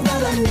 All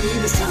that I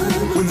need is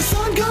time. When the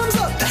sun comes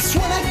up, that's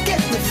when I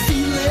get the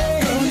feeling.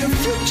 Girl, your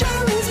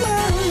future is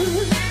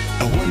mine.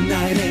 One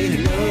night ain't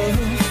enough.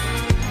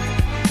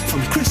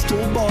 From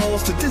crystal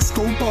balls to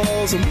disco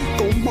balls, and we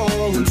go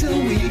ball until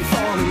we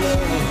fall in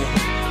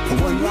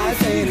love. One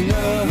life ain't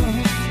enough.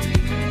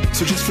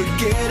 So just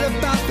forget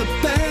about the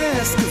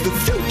past, 'cause the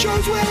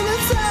future's when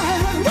it's at.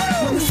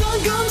 When the sun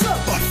comes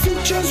up, our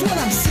future's what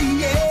I'm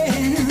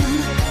seeing.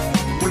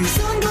 When the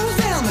sun goes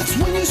down, that's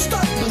when you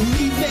start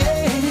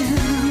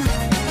believing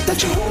that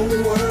your whole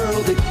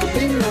world, it could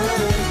be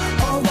mine.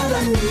 All that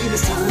I need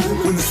is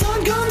time. When the sun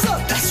comes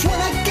up, that's when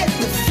I get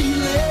the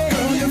feeling.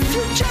 Girl, your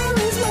future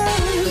is mine.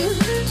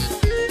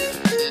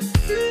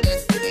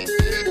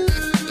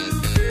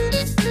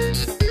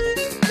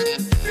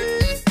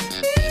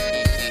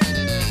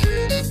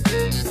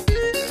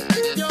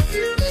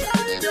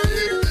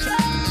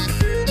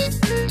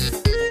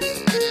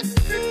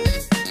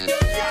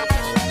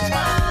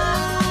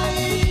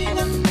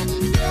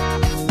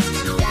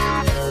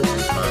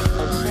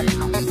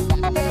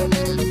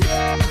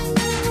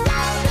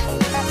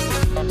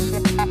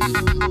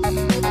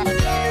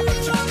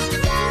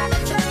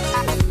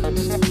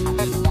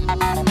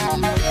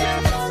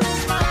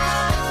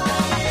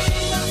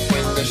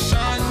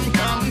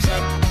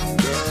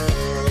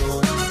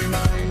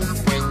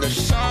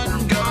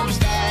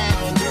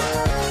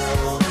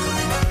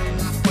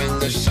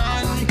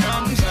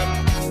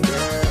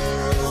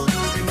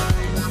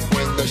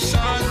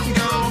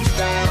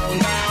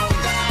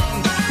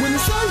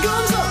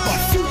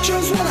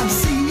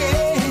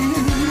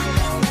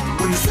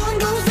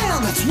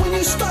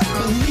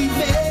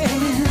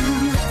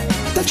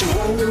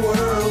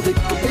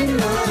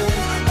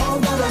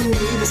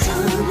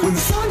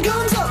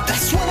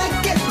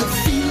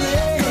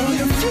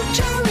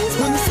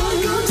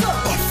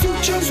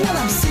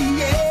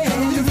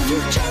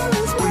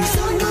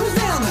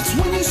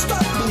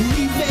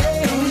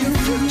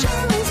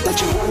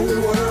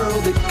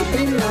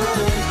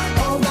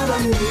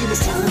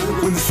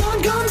 When the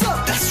sun comes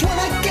up, that's when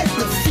I get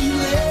the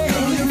feeling.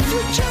 Your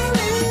future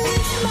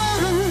is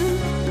mine.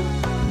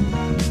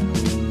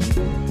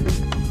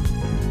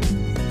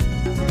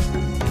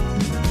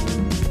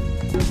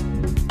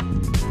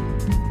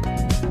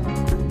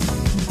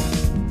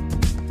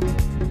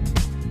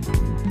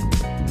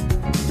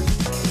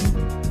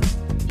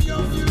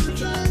 Your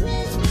future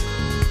is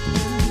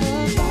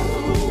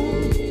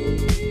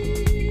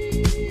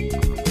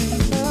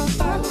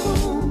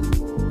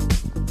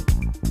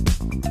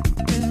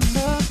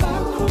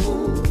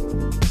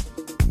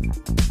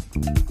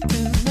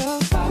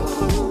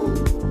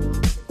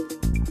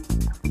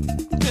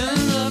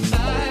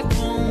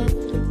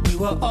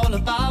all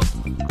about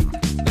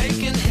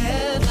making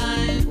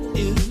headline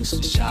news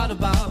to shout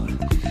about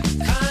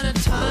kind of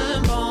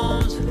time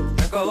bombs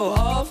that go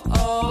off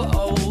all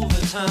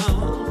over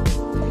town.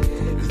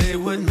 They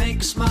would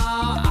make a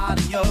smile out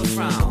of your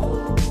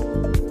frown,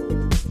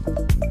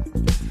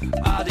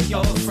 out of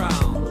your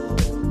frown.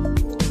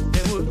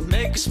 They would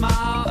make a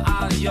smile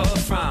out of your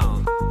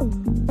frown,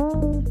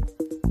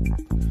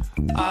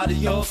 out of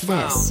your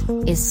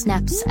frown. This is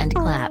Snaps and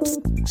Claps.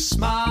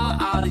 Smile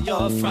out of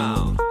your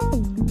frown,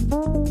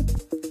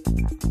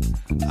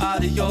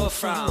 out of your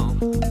frown.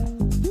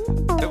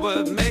 It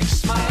would make a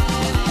smile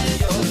out of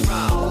your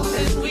frown.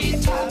 Then we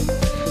tap,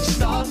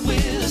 start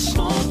with a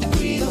small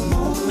degree of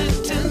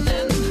movement and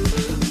then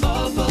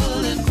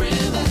bubble and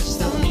brim as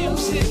the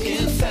music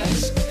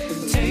infects,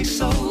 takes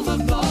over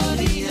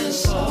body and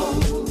soul.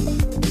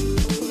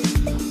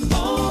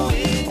 Oh,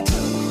 we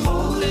took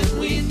hold and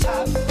we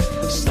tap,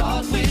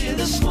 start with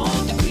a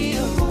small degree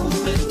of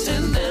movement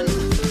and then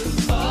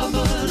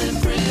bubble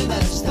and brim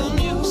as the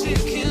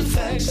music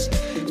infects,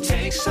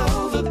 takes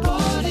over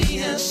body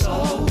and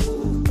soul.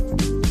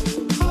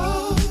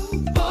 Oh,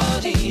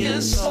 body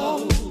and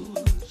soul.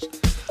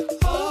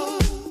 Oh,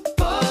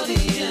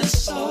 body and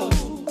soul.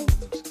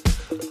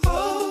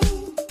 Oh,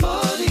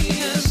 body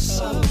and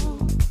soul.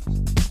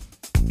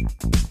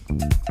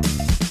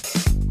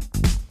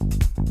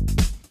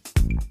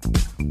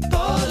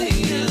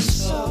 Body and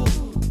soul.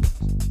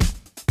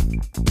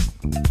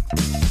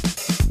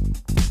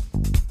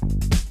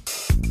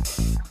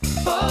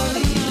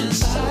 Body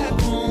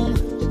inside room,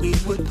 we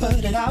would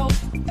put it out,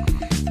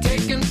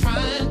 taking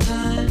prime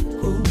time,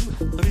 ooh,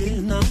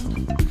 really not.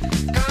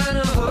 Kind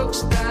of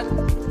hooks that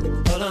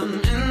put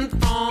them in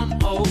from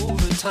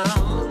over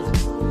town,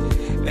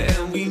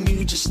 and we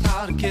knew just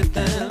how to get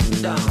them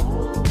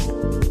down.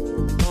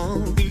 Oh,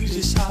 we knew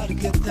just how to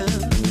get them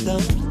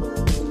down,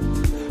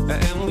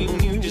 and we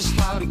knew just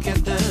how to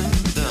get them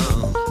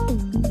down,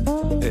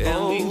 and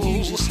we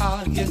knew just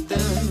how to get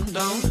them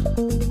down.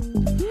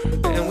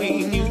 And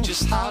we knew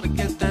just how to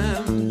get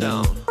them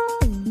down.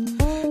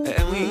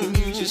 And we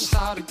knew just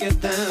how to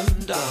get them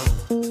down.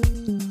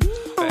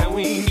 And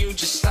we knew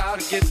just how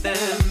to get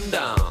them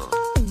down.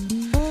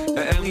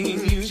 And we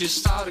knew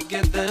just how to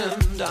get them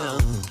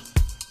down.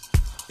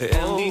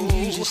 And we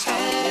knew just how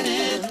to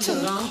get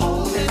them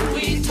down. And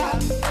we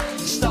tap,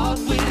 start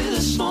with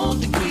a small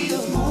degree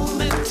of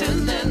movement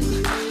and then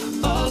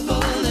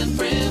bubble and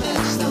brim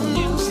as the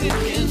music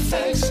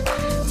infects,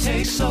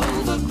 takes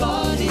over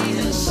body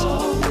and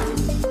soul.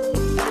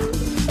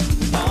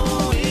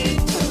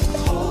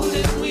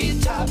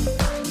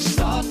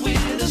 Start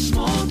with a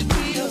small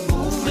degree of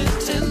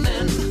movement and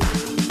then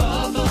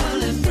bubble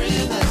and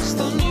brim as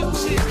the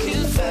music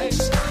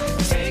infects,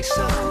 takes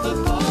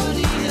over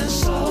body and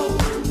soul.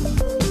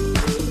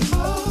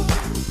 Oh,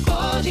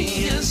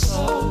 body and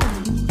soul.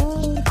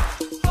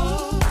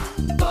 Oh,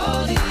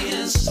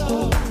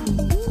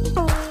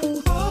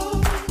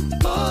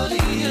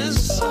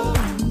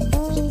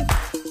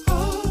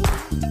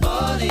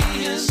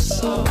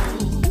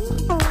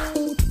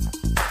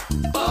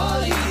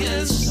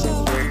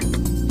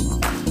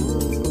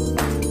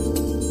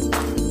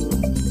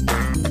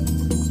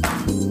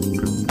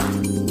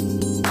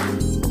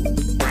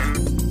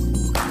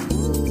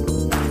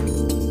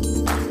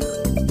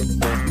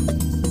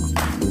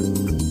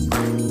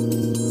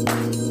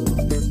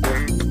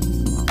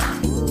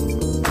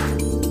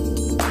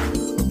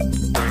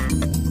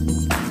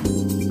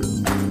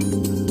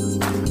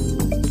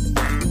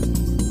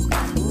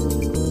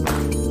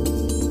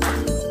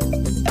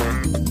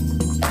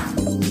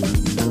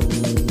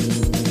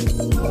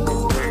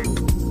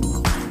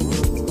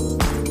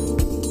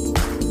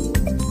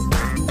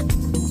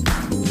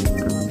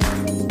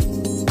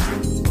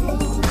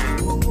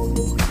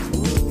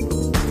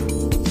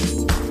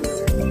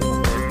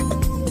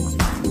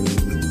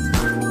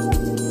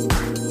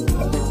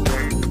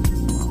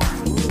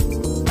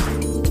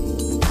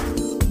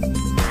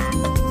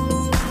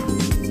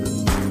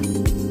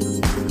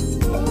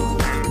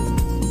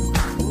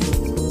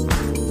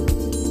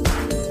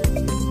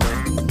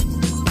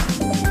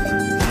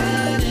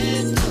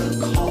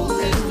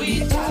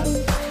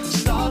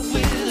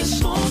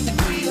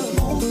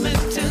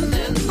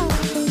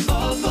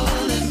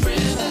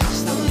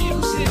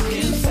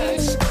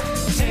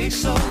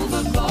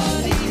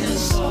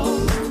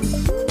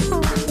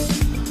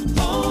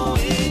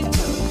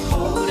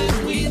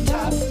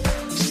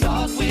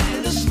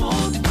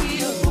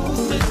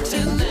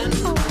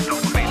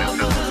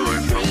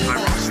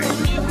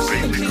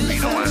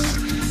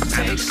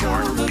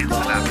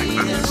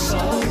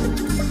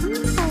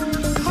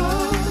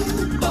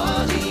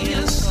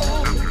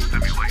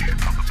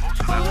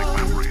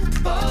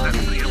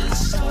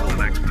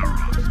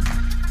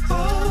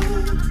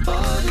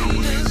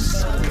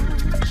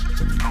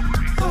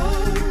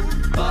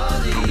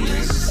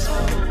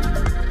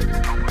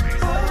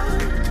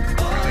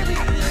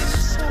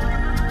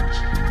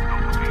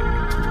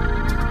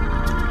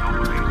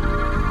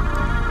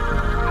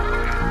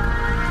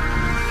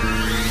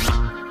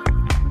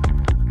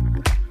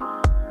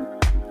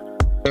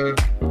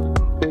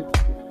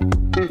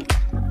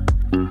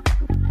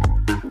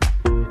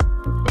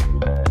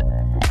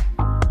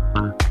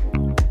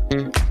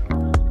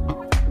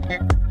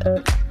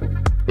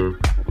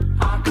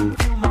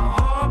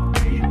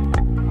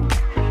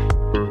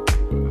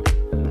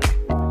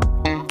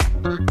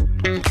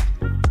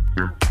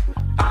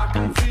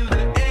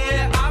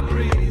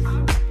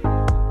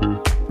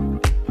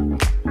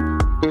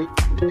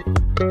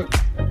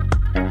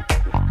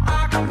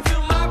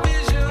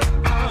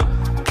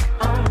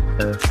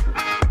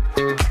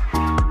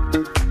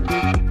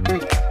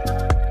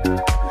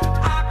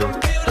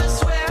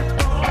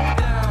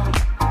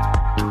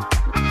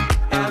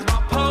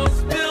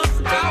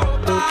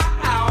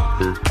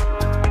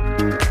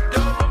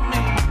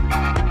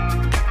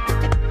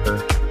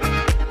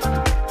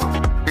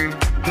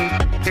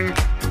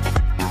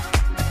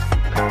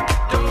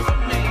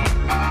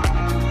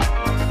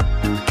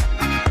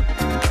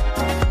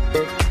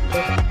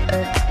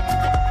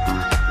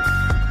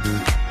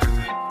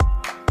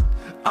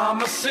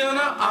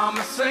 I'm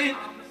a saint.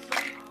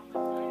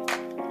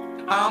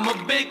 I'm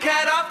a big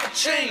cat off the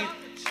chain.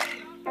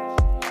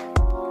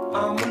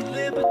 I'm a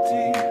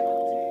liberty.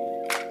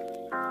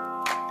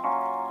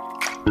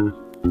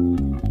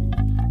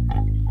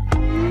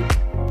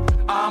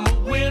 I'm a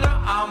winner,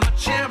 I'm a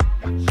champ.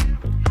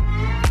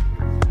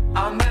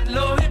 I'm that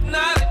low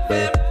hypnotic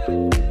pimp.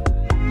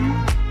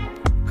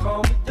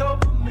 Call me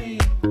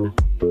dopamine.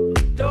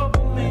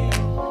 Dopamine.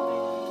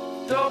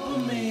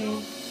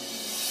 Dopamine.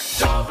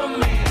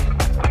 Dopamine.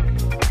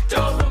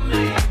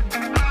 Dopamine.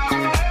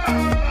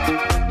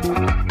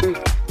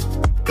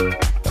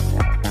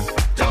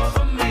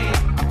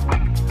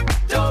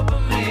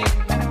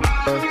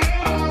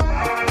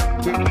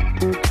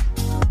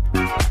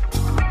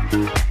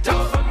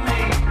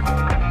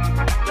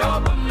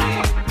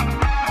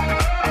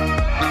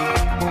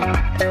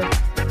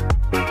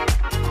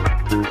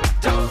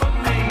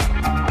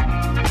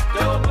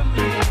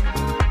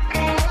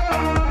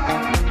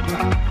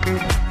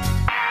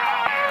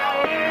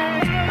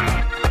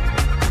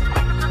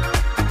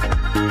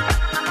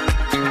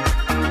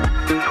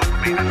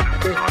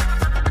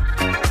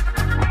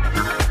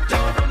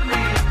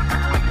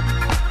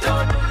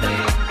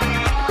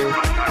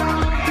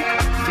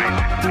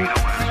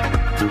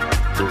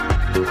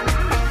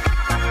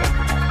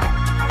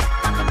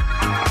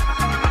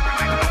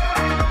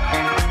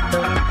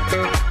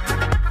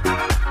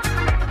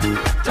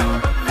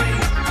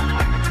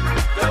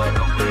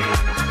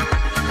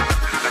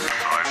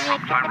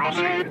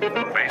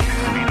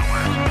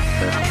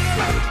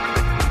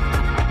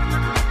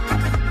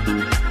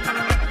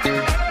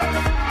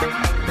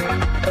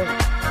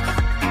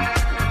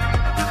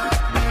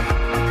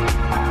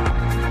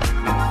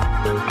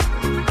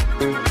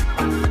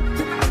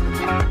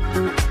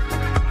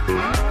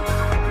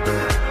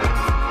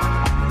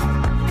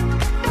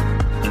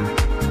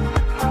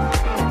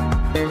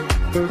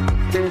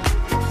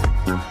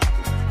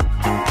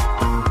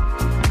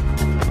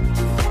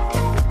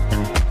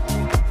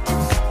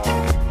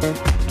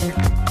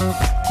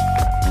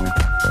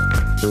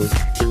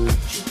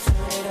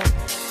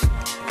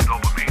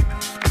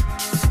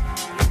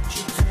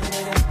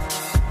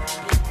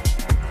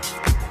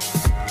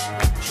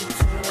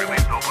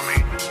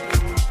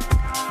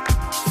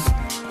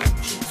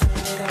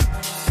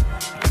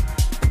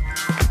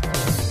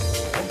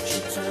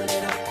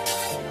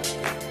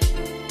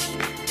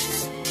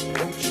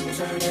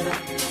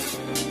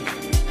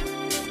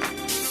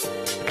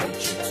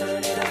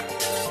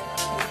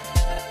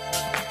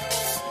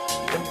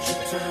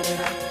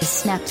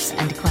 Snaps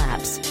and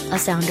Claps, a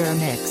Soundr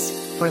mix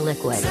for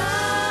Liquid.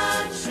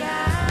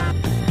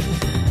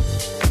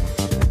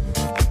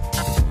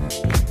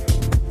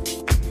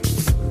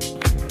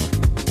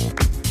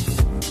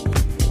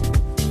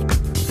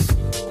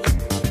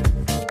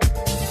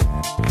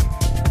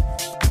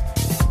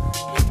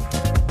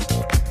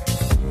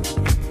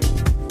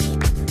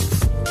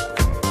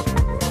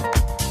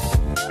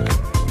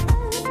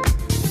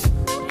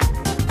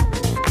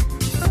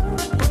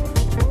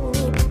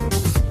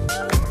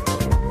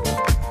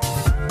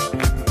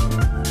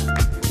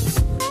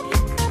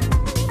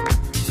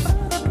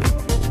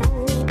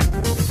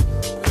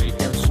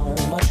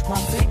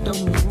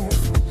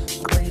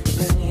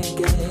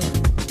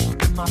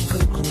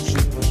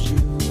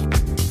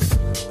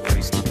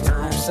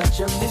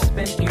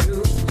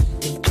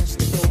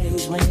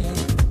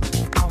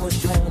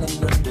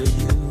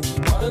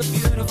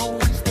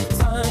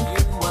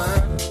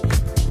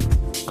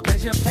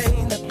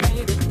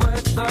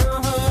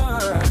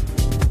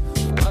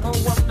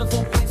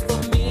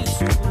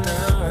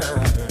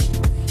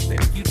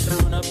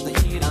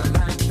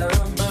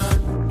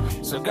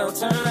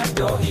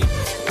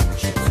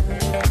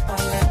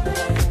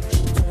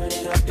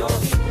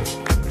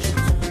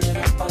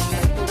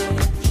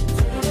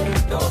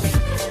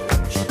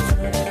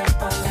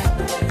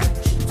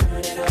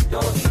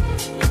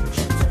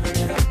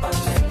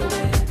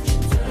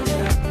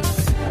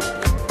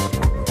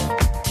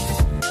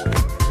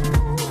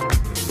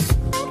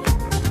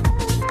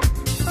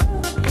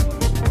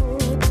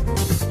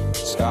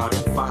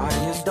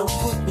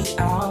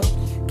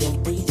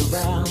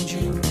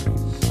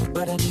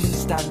 But at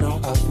least I know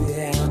I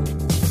feel.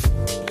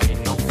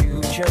 Ain't no future.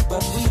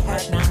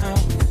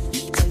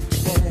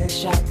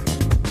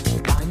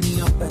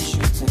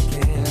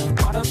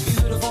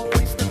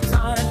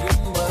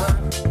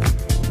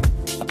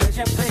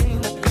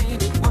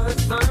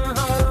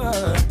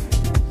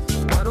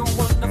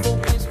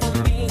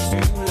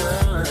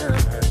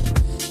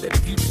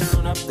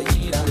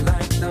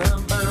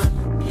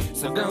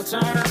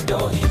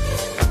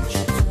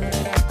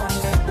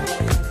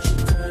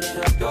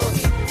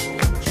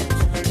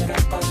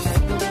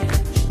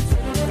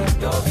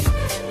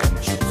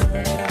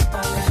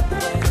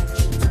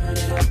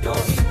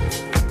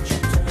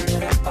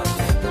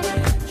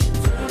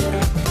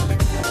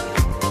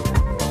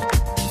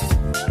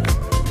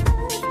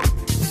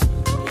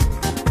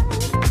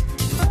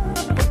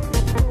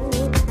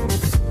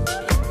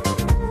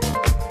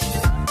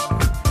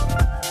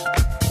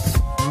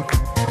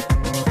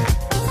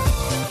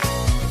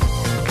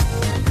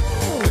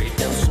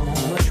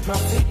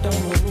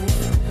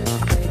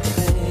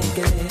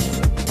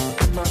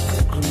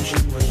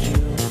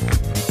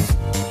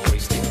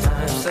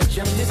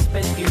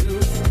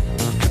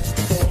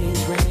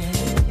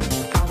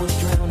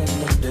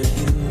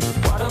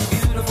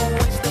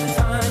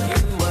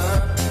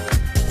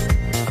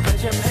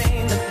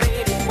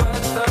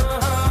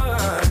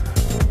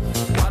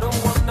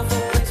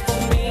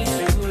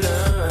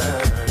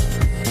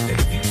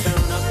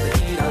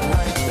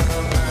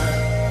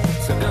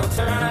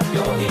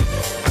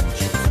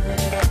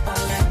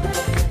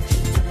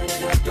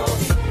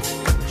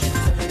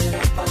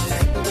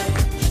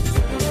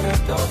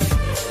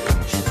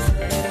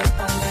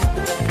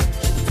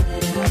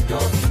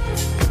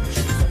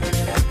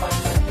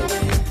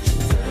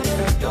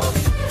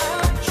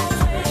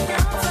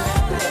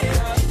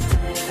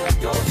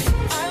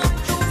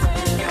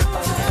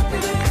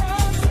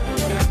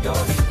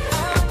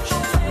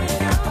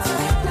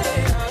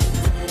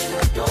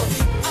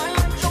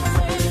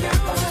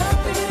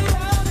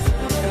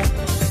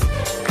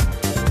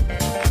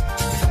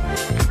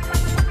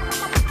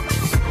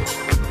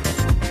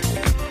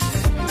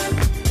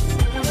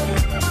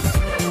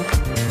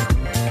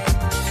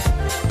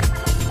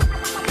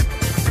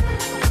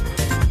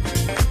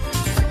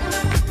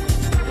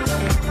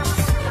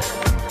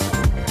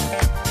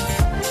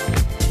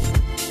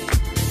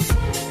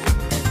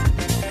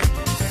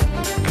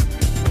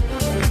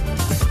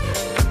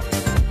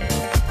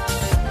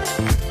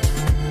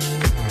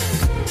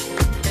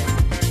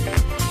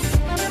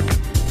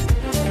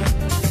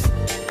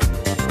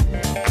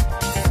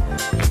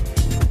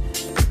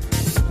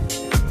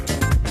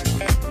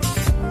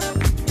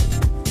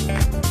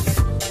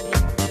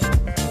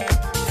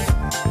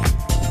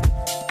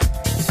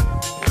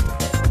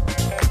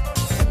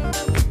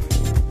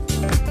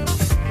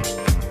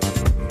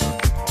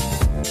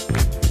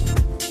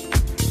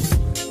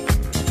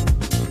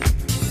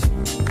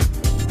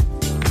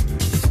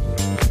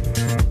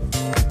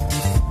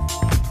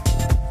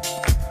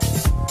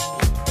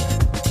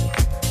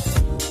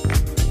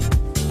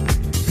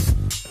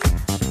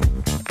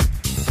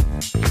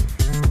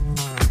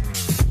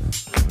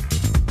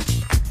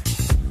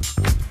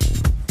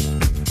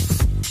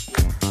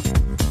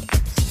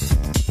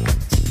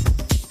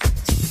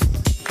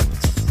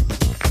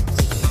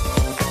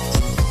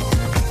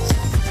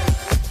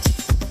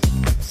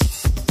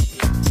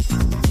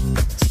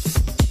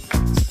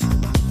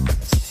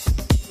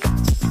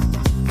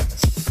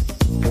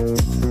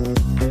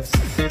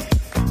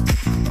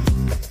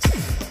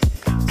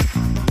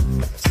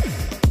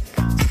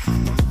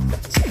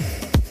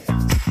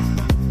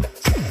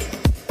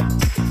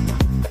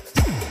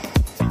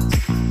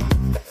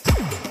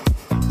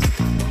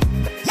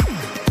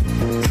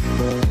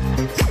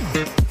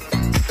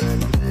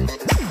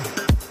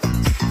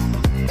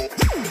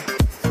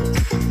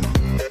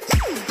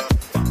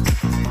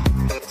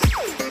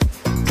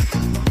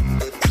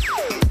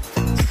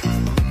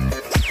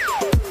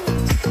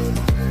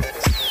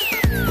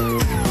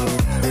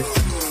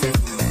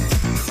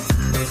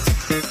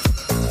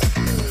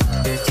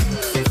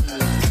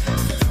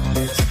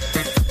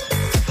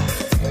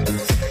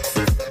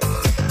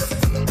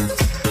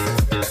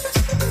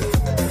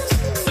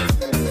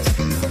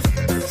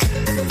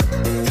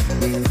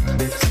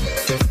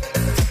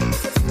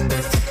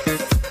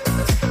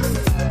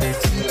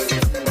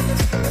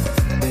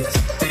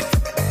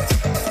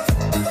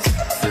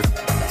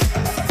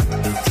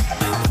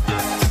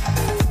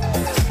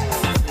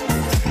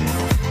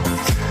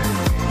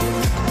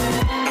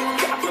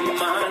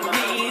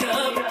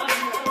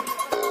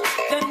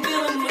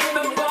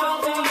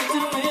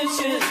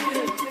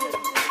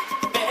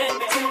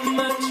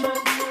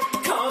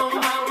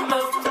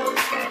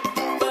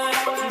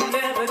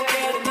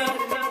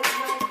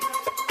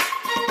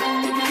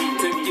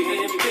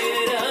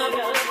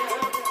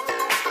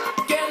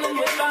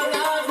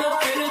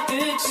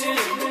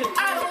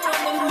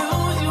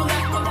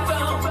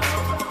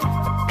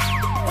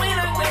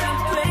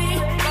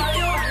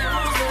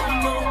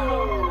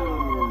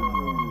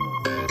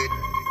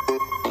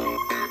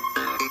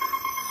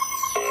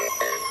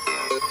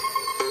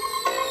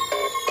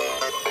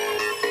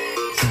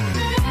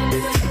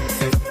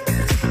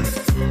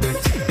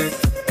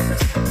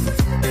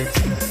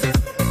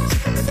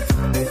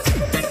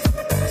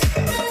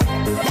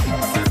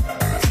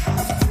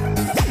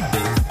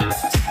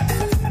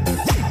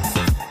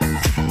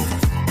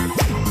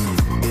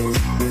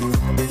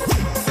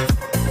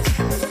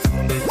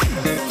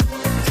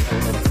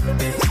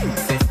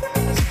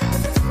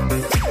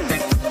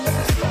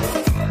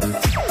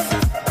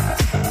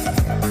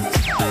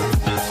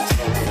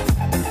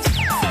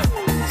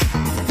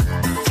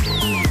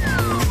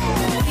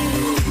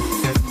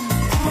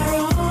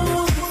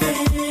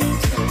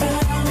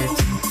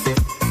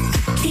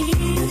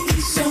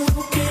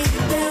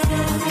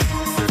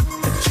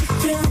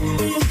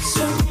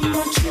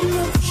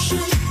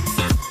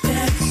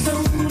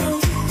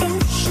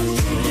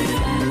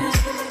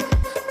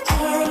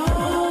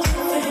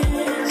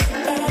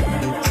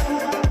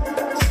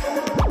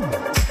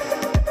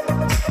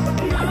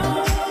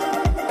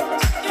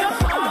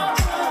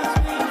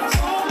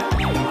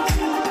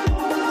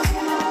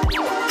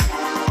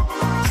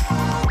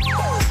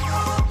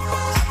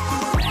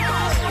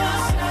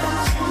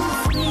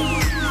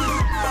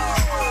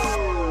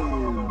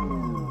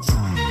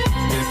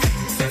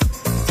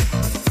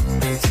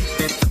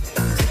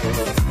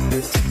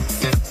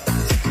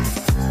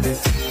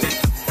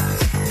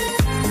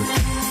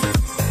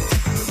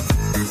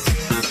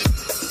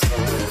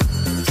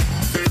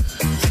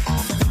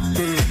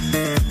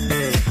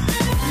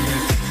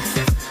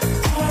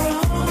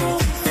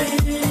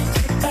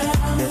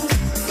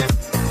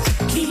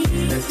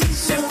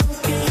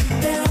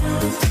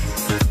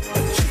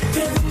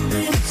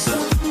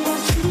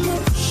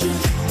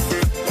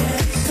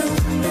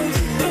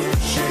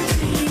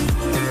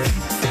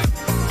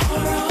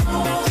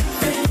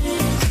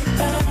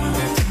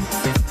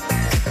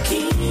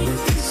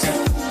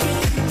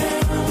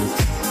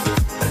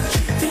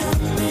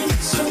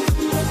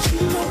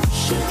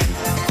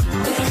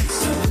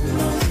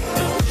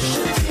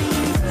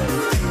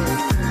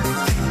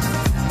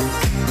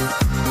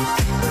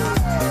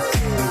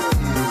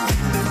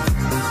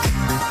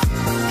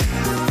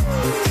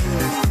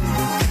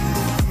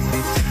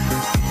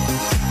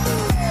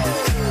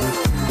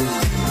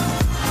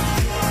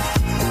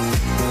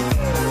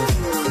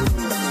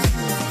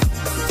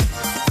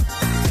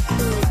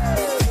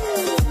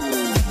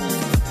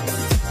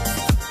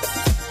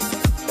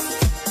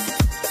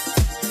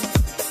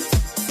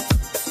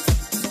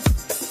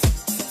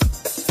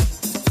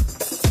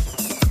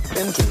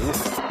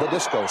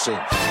 disco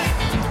scene.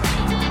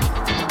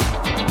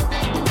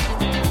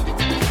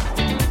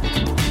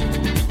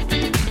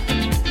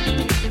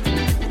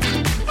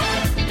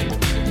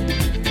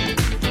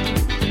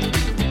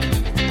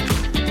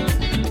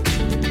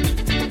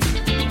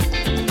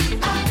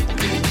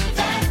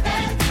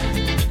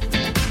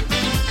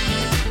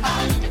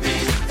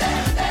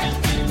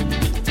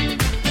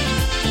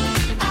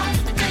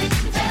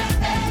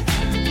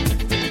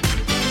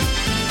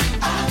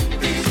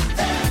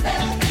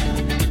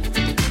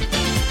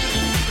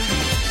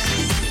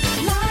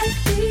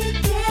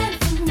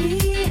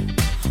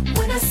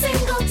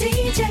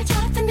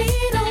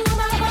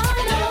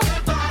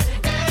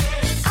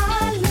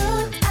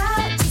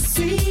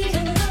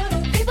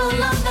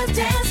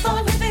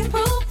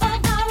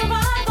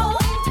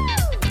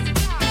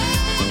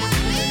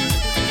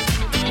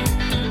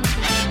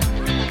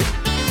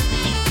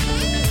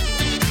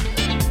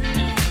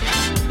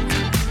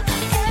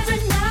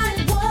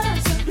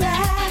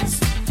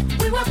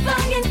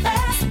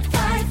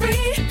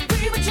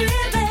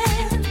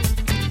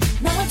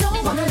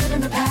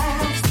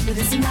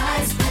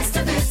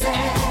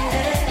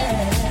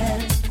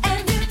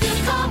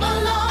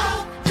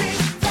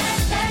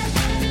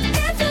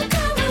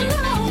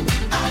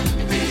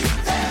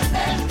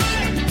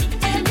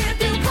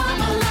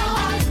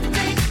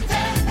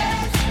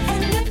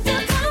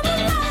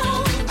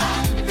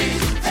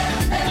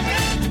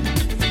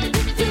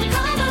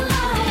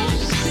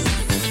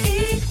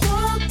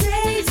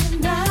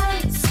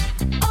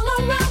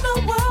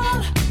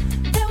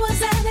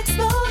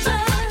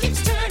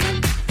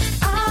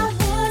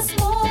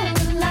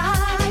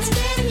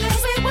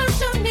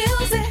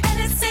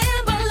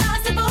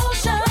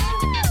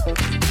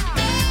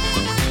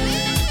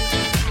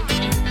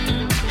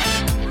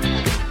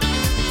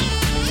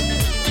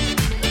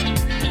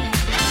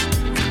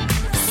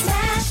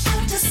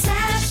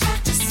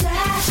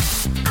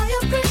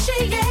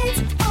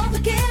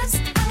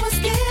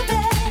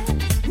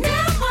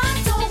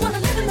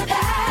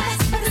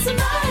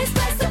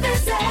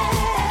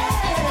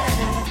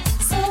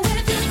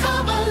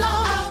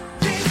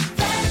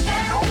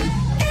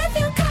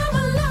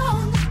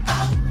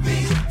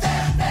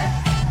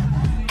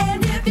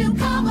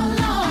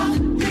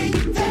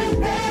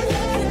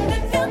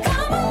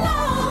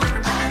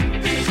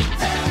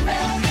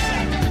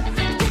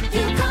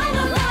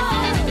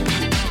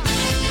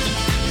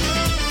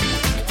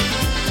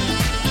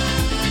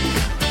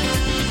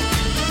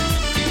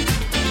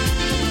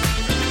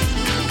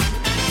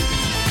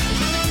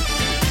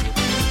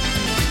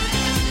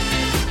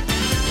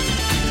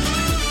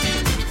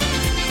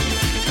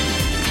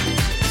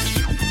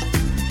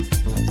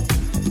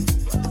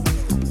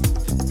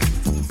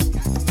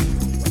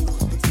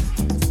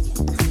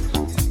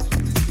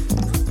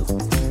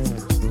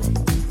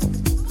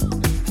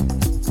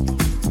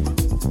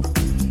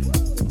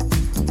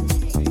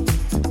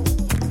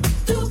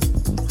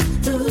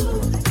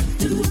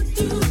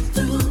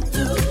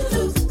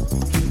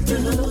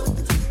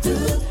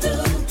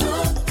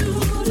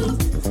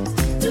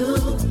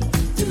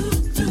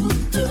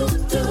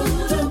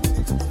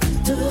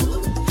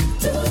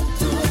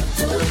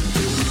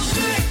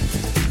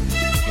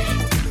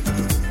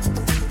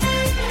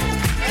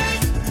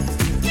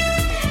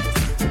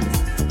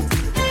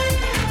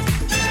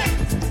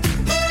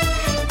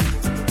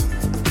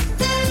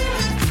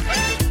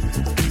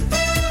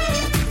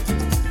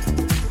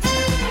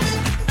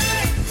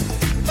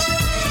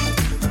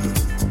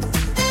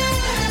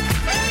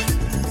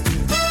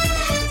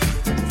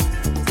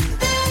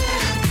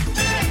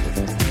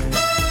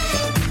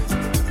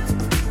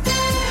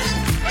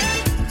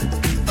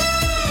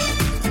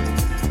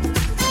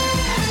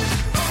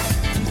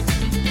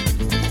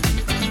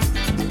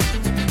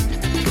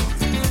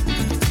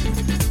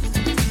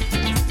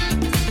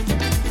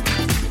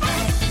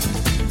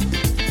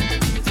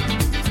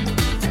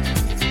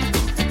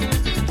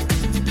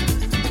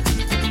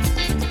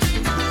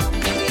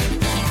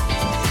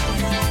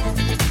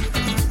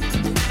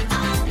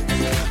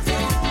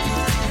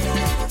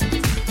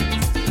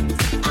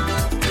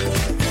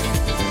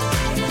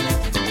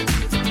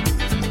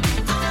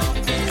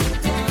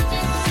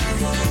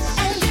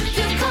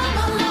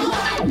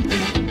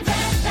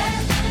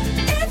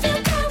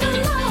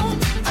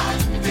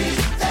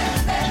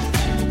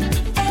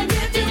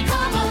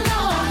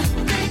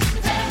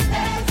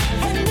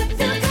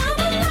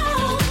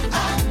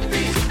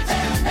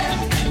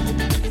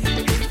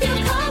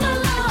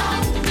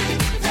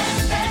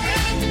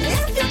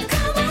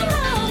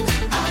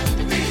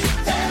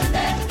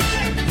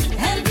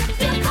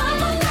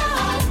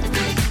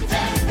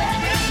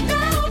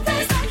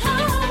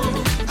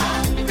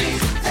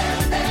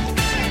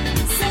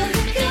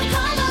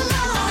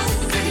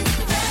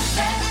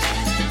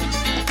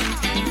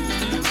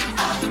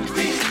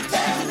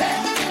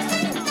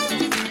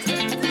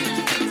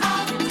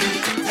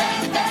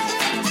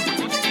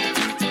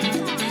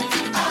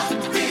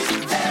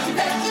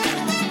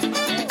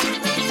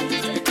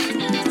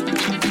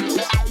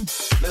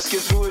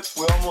 it.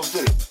 We almost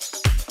did it.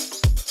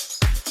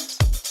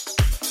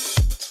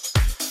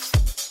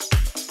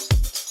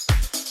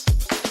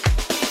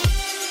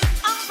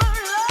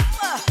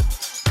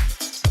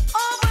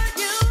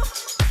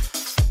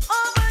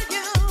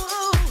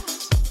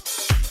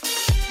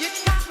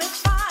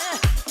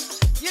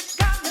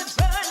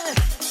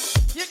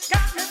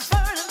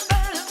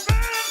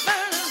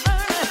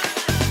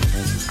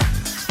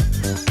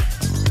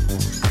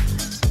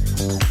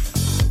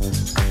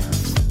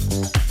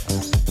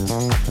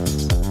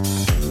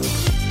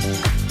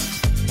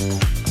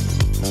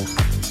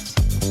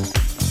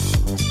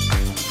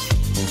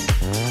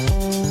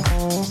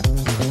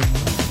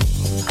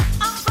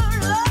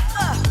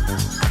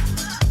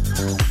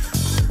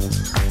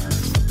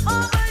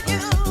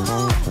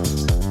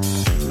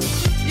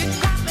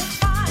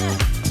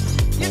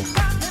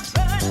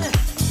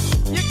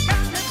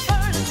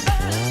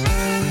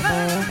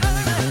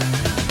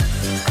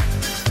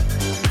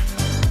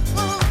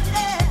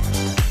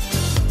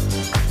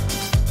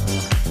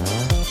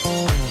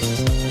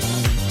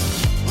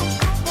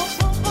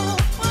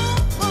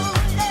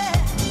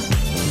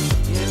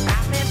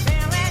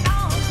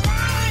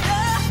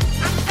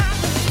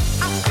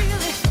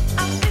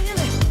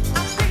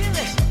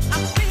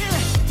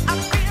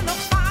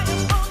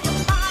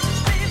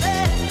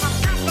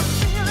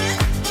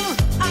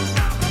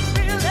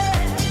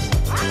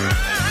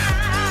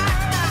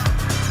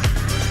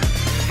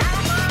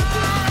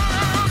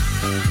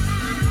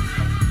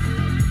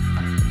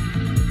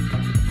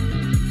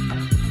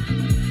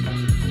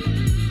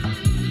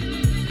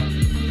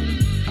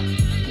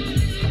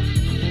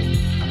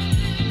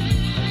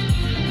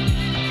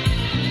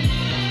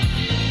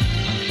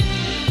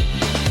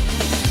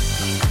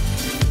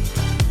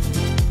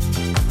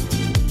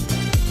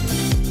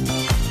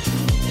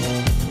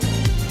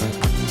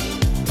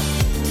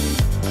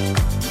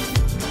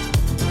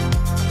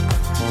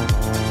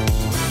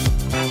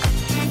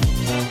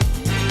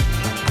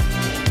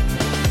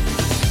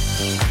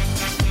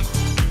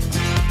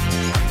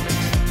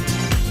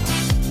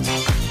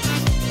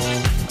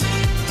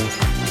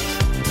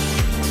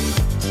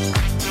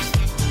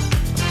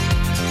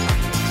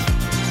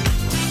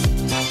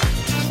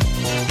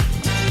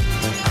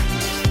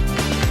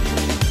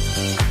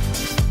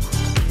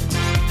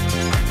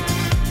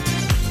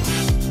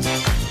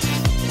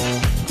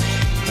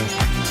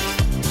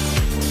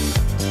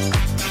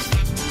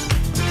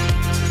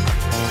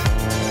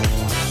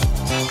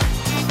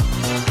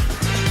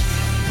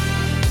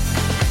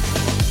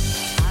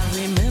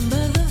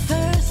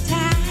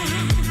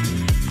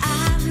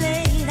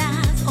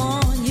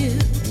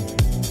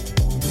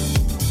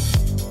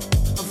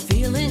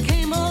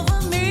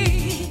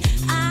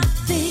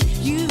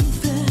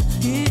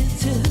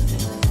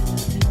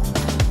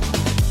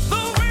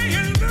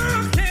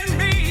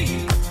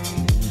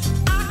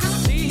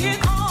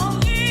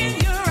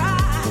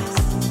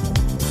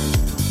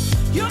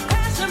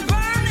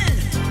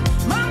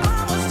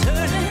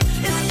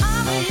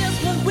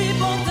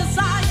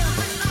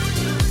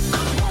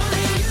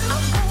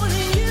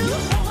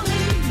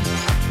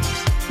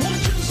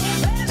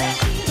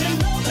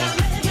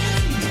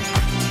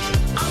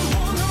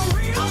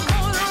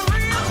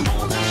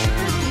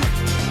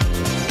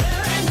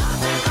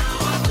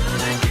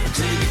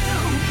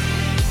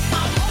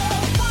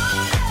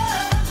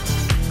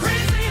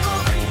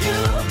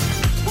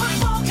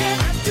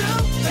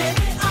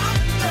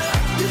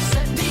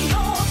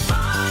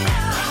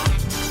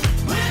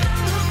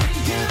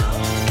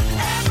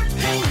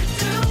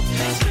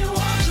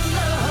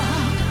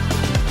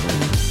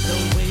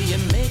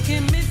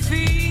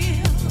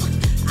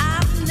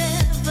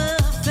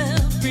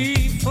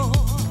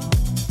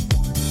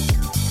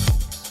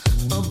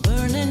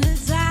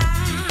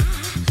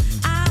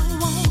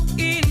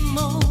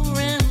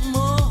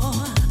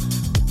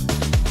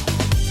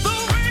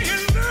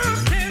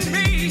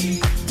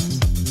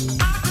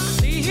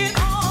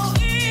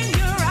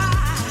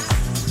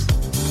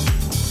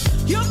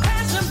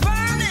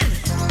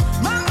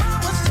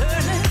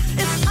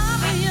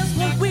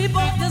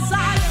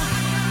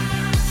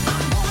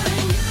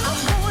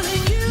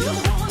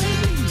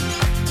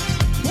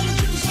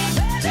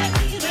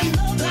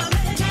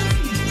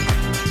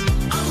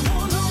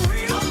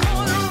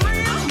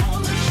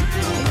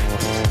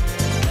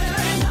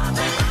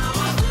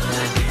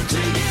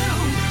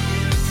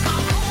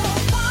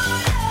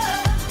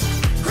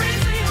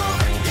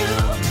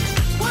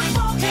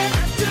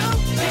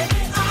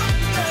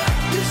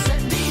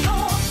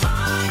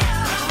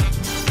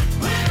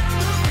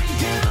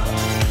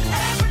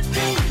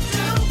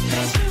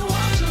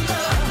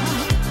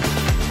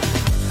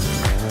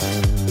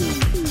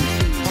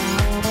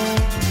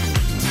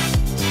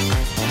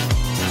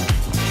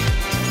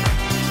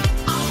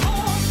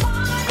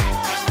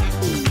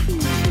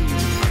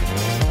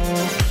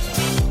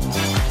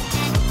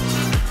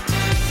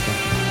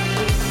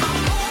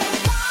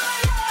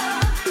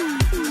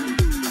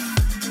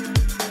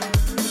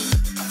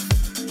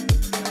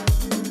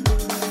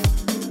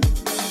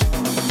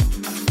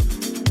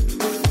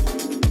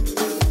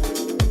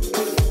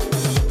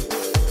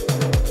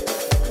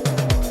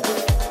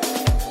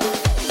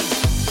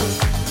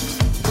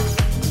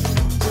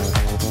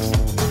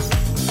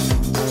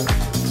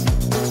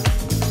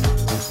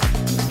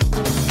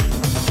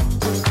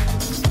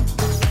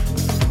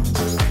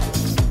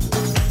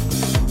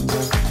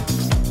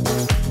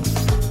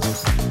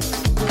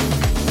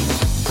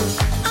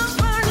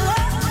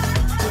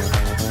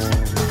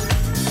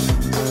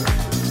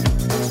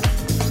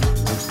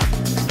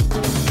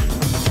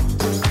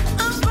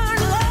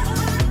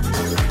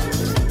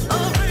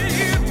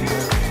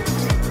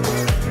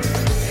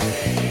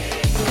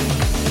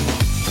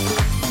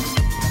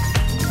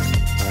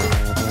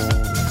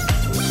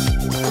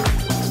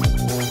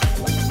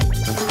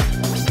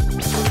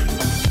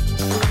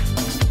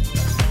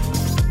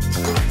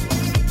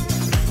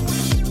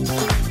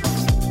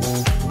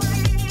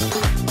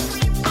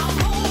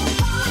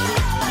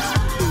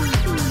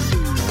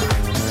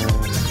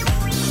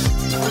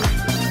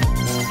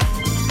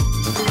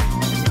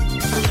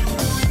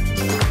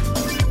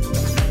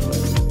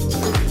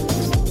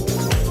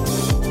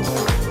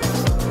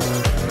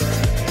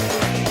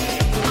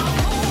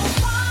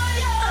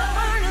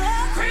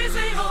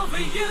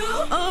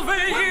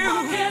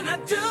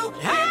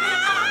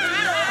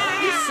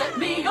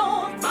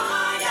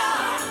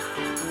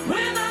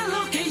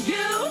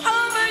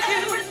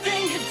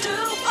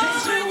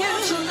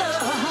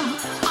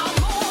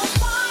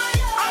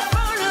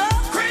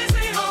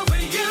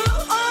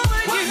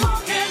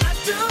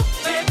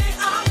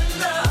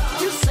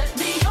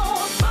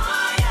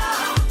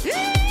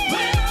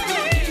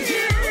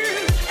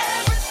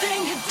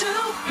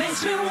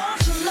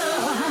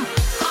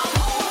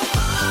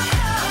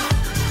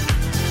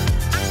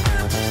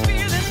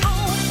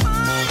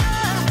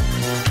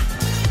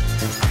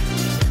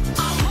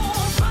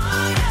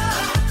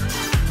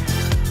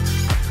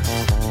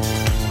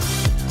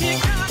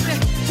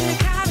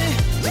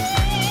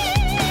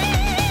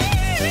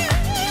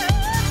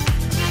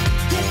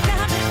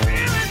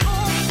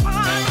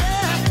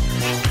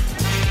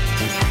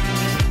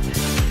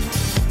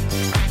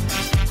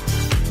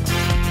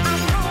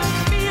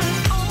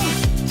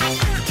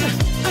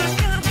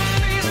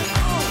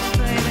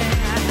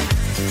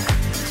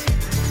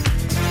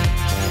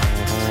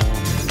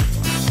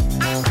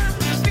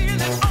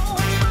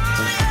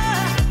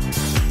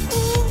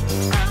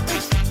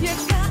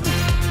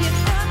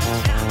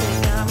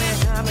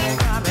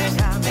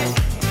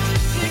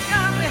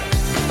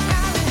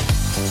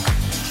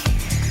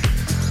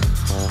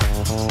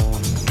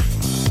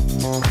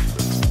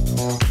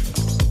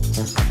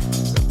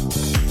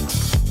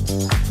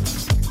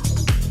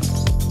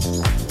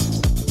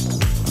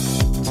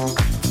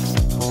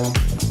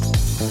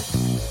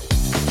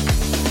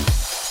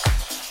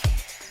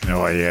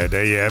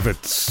 there you have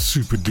it.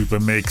 Super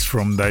duper mix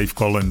from Dave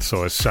Collins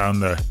or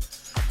Soundr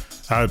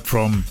out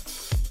from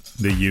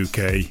the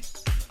UK.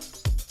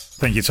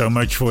 Thank you so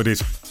much for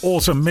this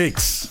awesome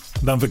mix.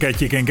 Don't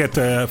forget you can get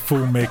the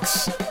full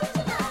mix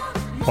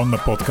on the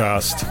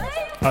podcast,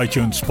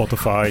 iTunes,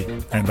 Spotify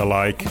and the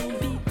like.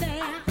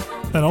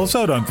 And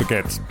also don't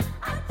forget,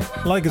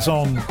 like us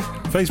on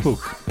Facebook,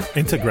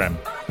 Instagram.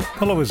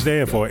 Follow us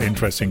there for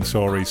interesting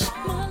stories.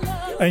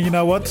 And you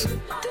know what?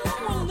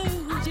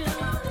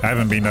 I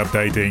haven't been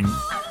updating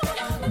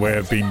where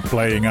I've been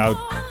playing out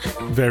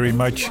very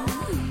much.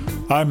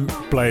 I'm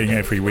playing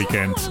every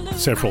weekend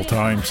several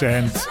times,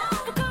 and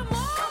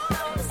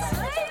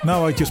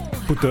now I just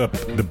put up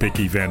the big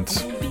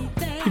events.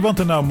 If you want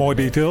to know more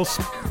details,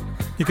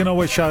 you can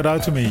always shout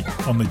out to me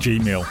on the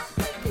Gmail,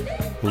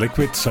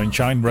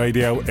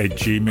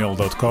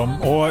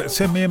 liquidsunshineradio@gmail.com, or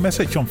send me a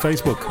message on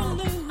Facebook.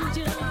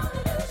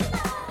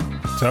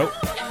 So,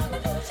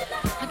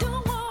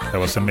 that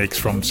was the mix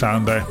from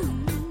Soundr.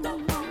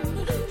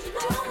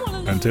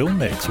 Until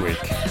next week.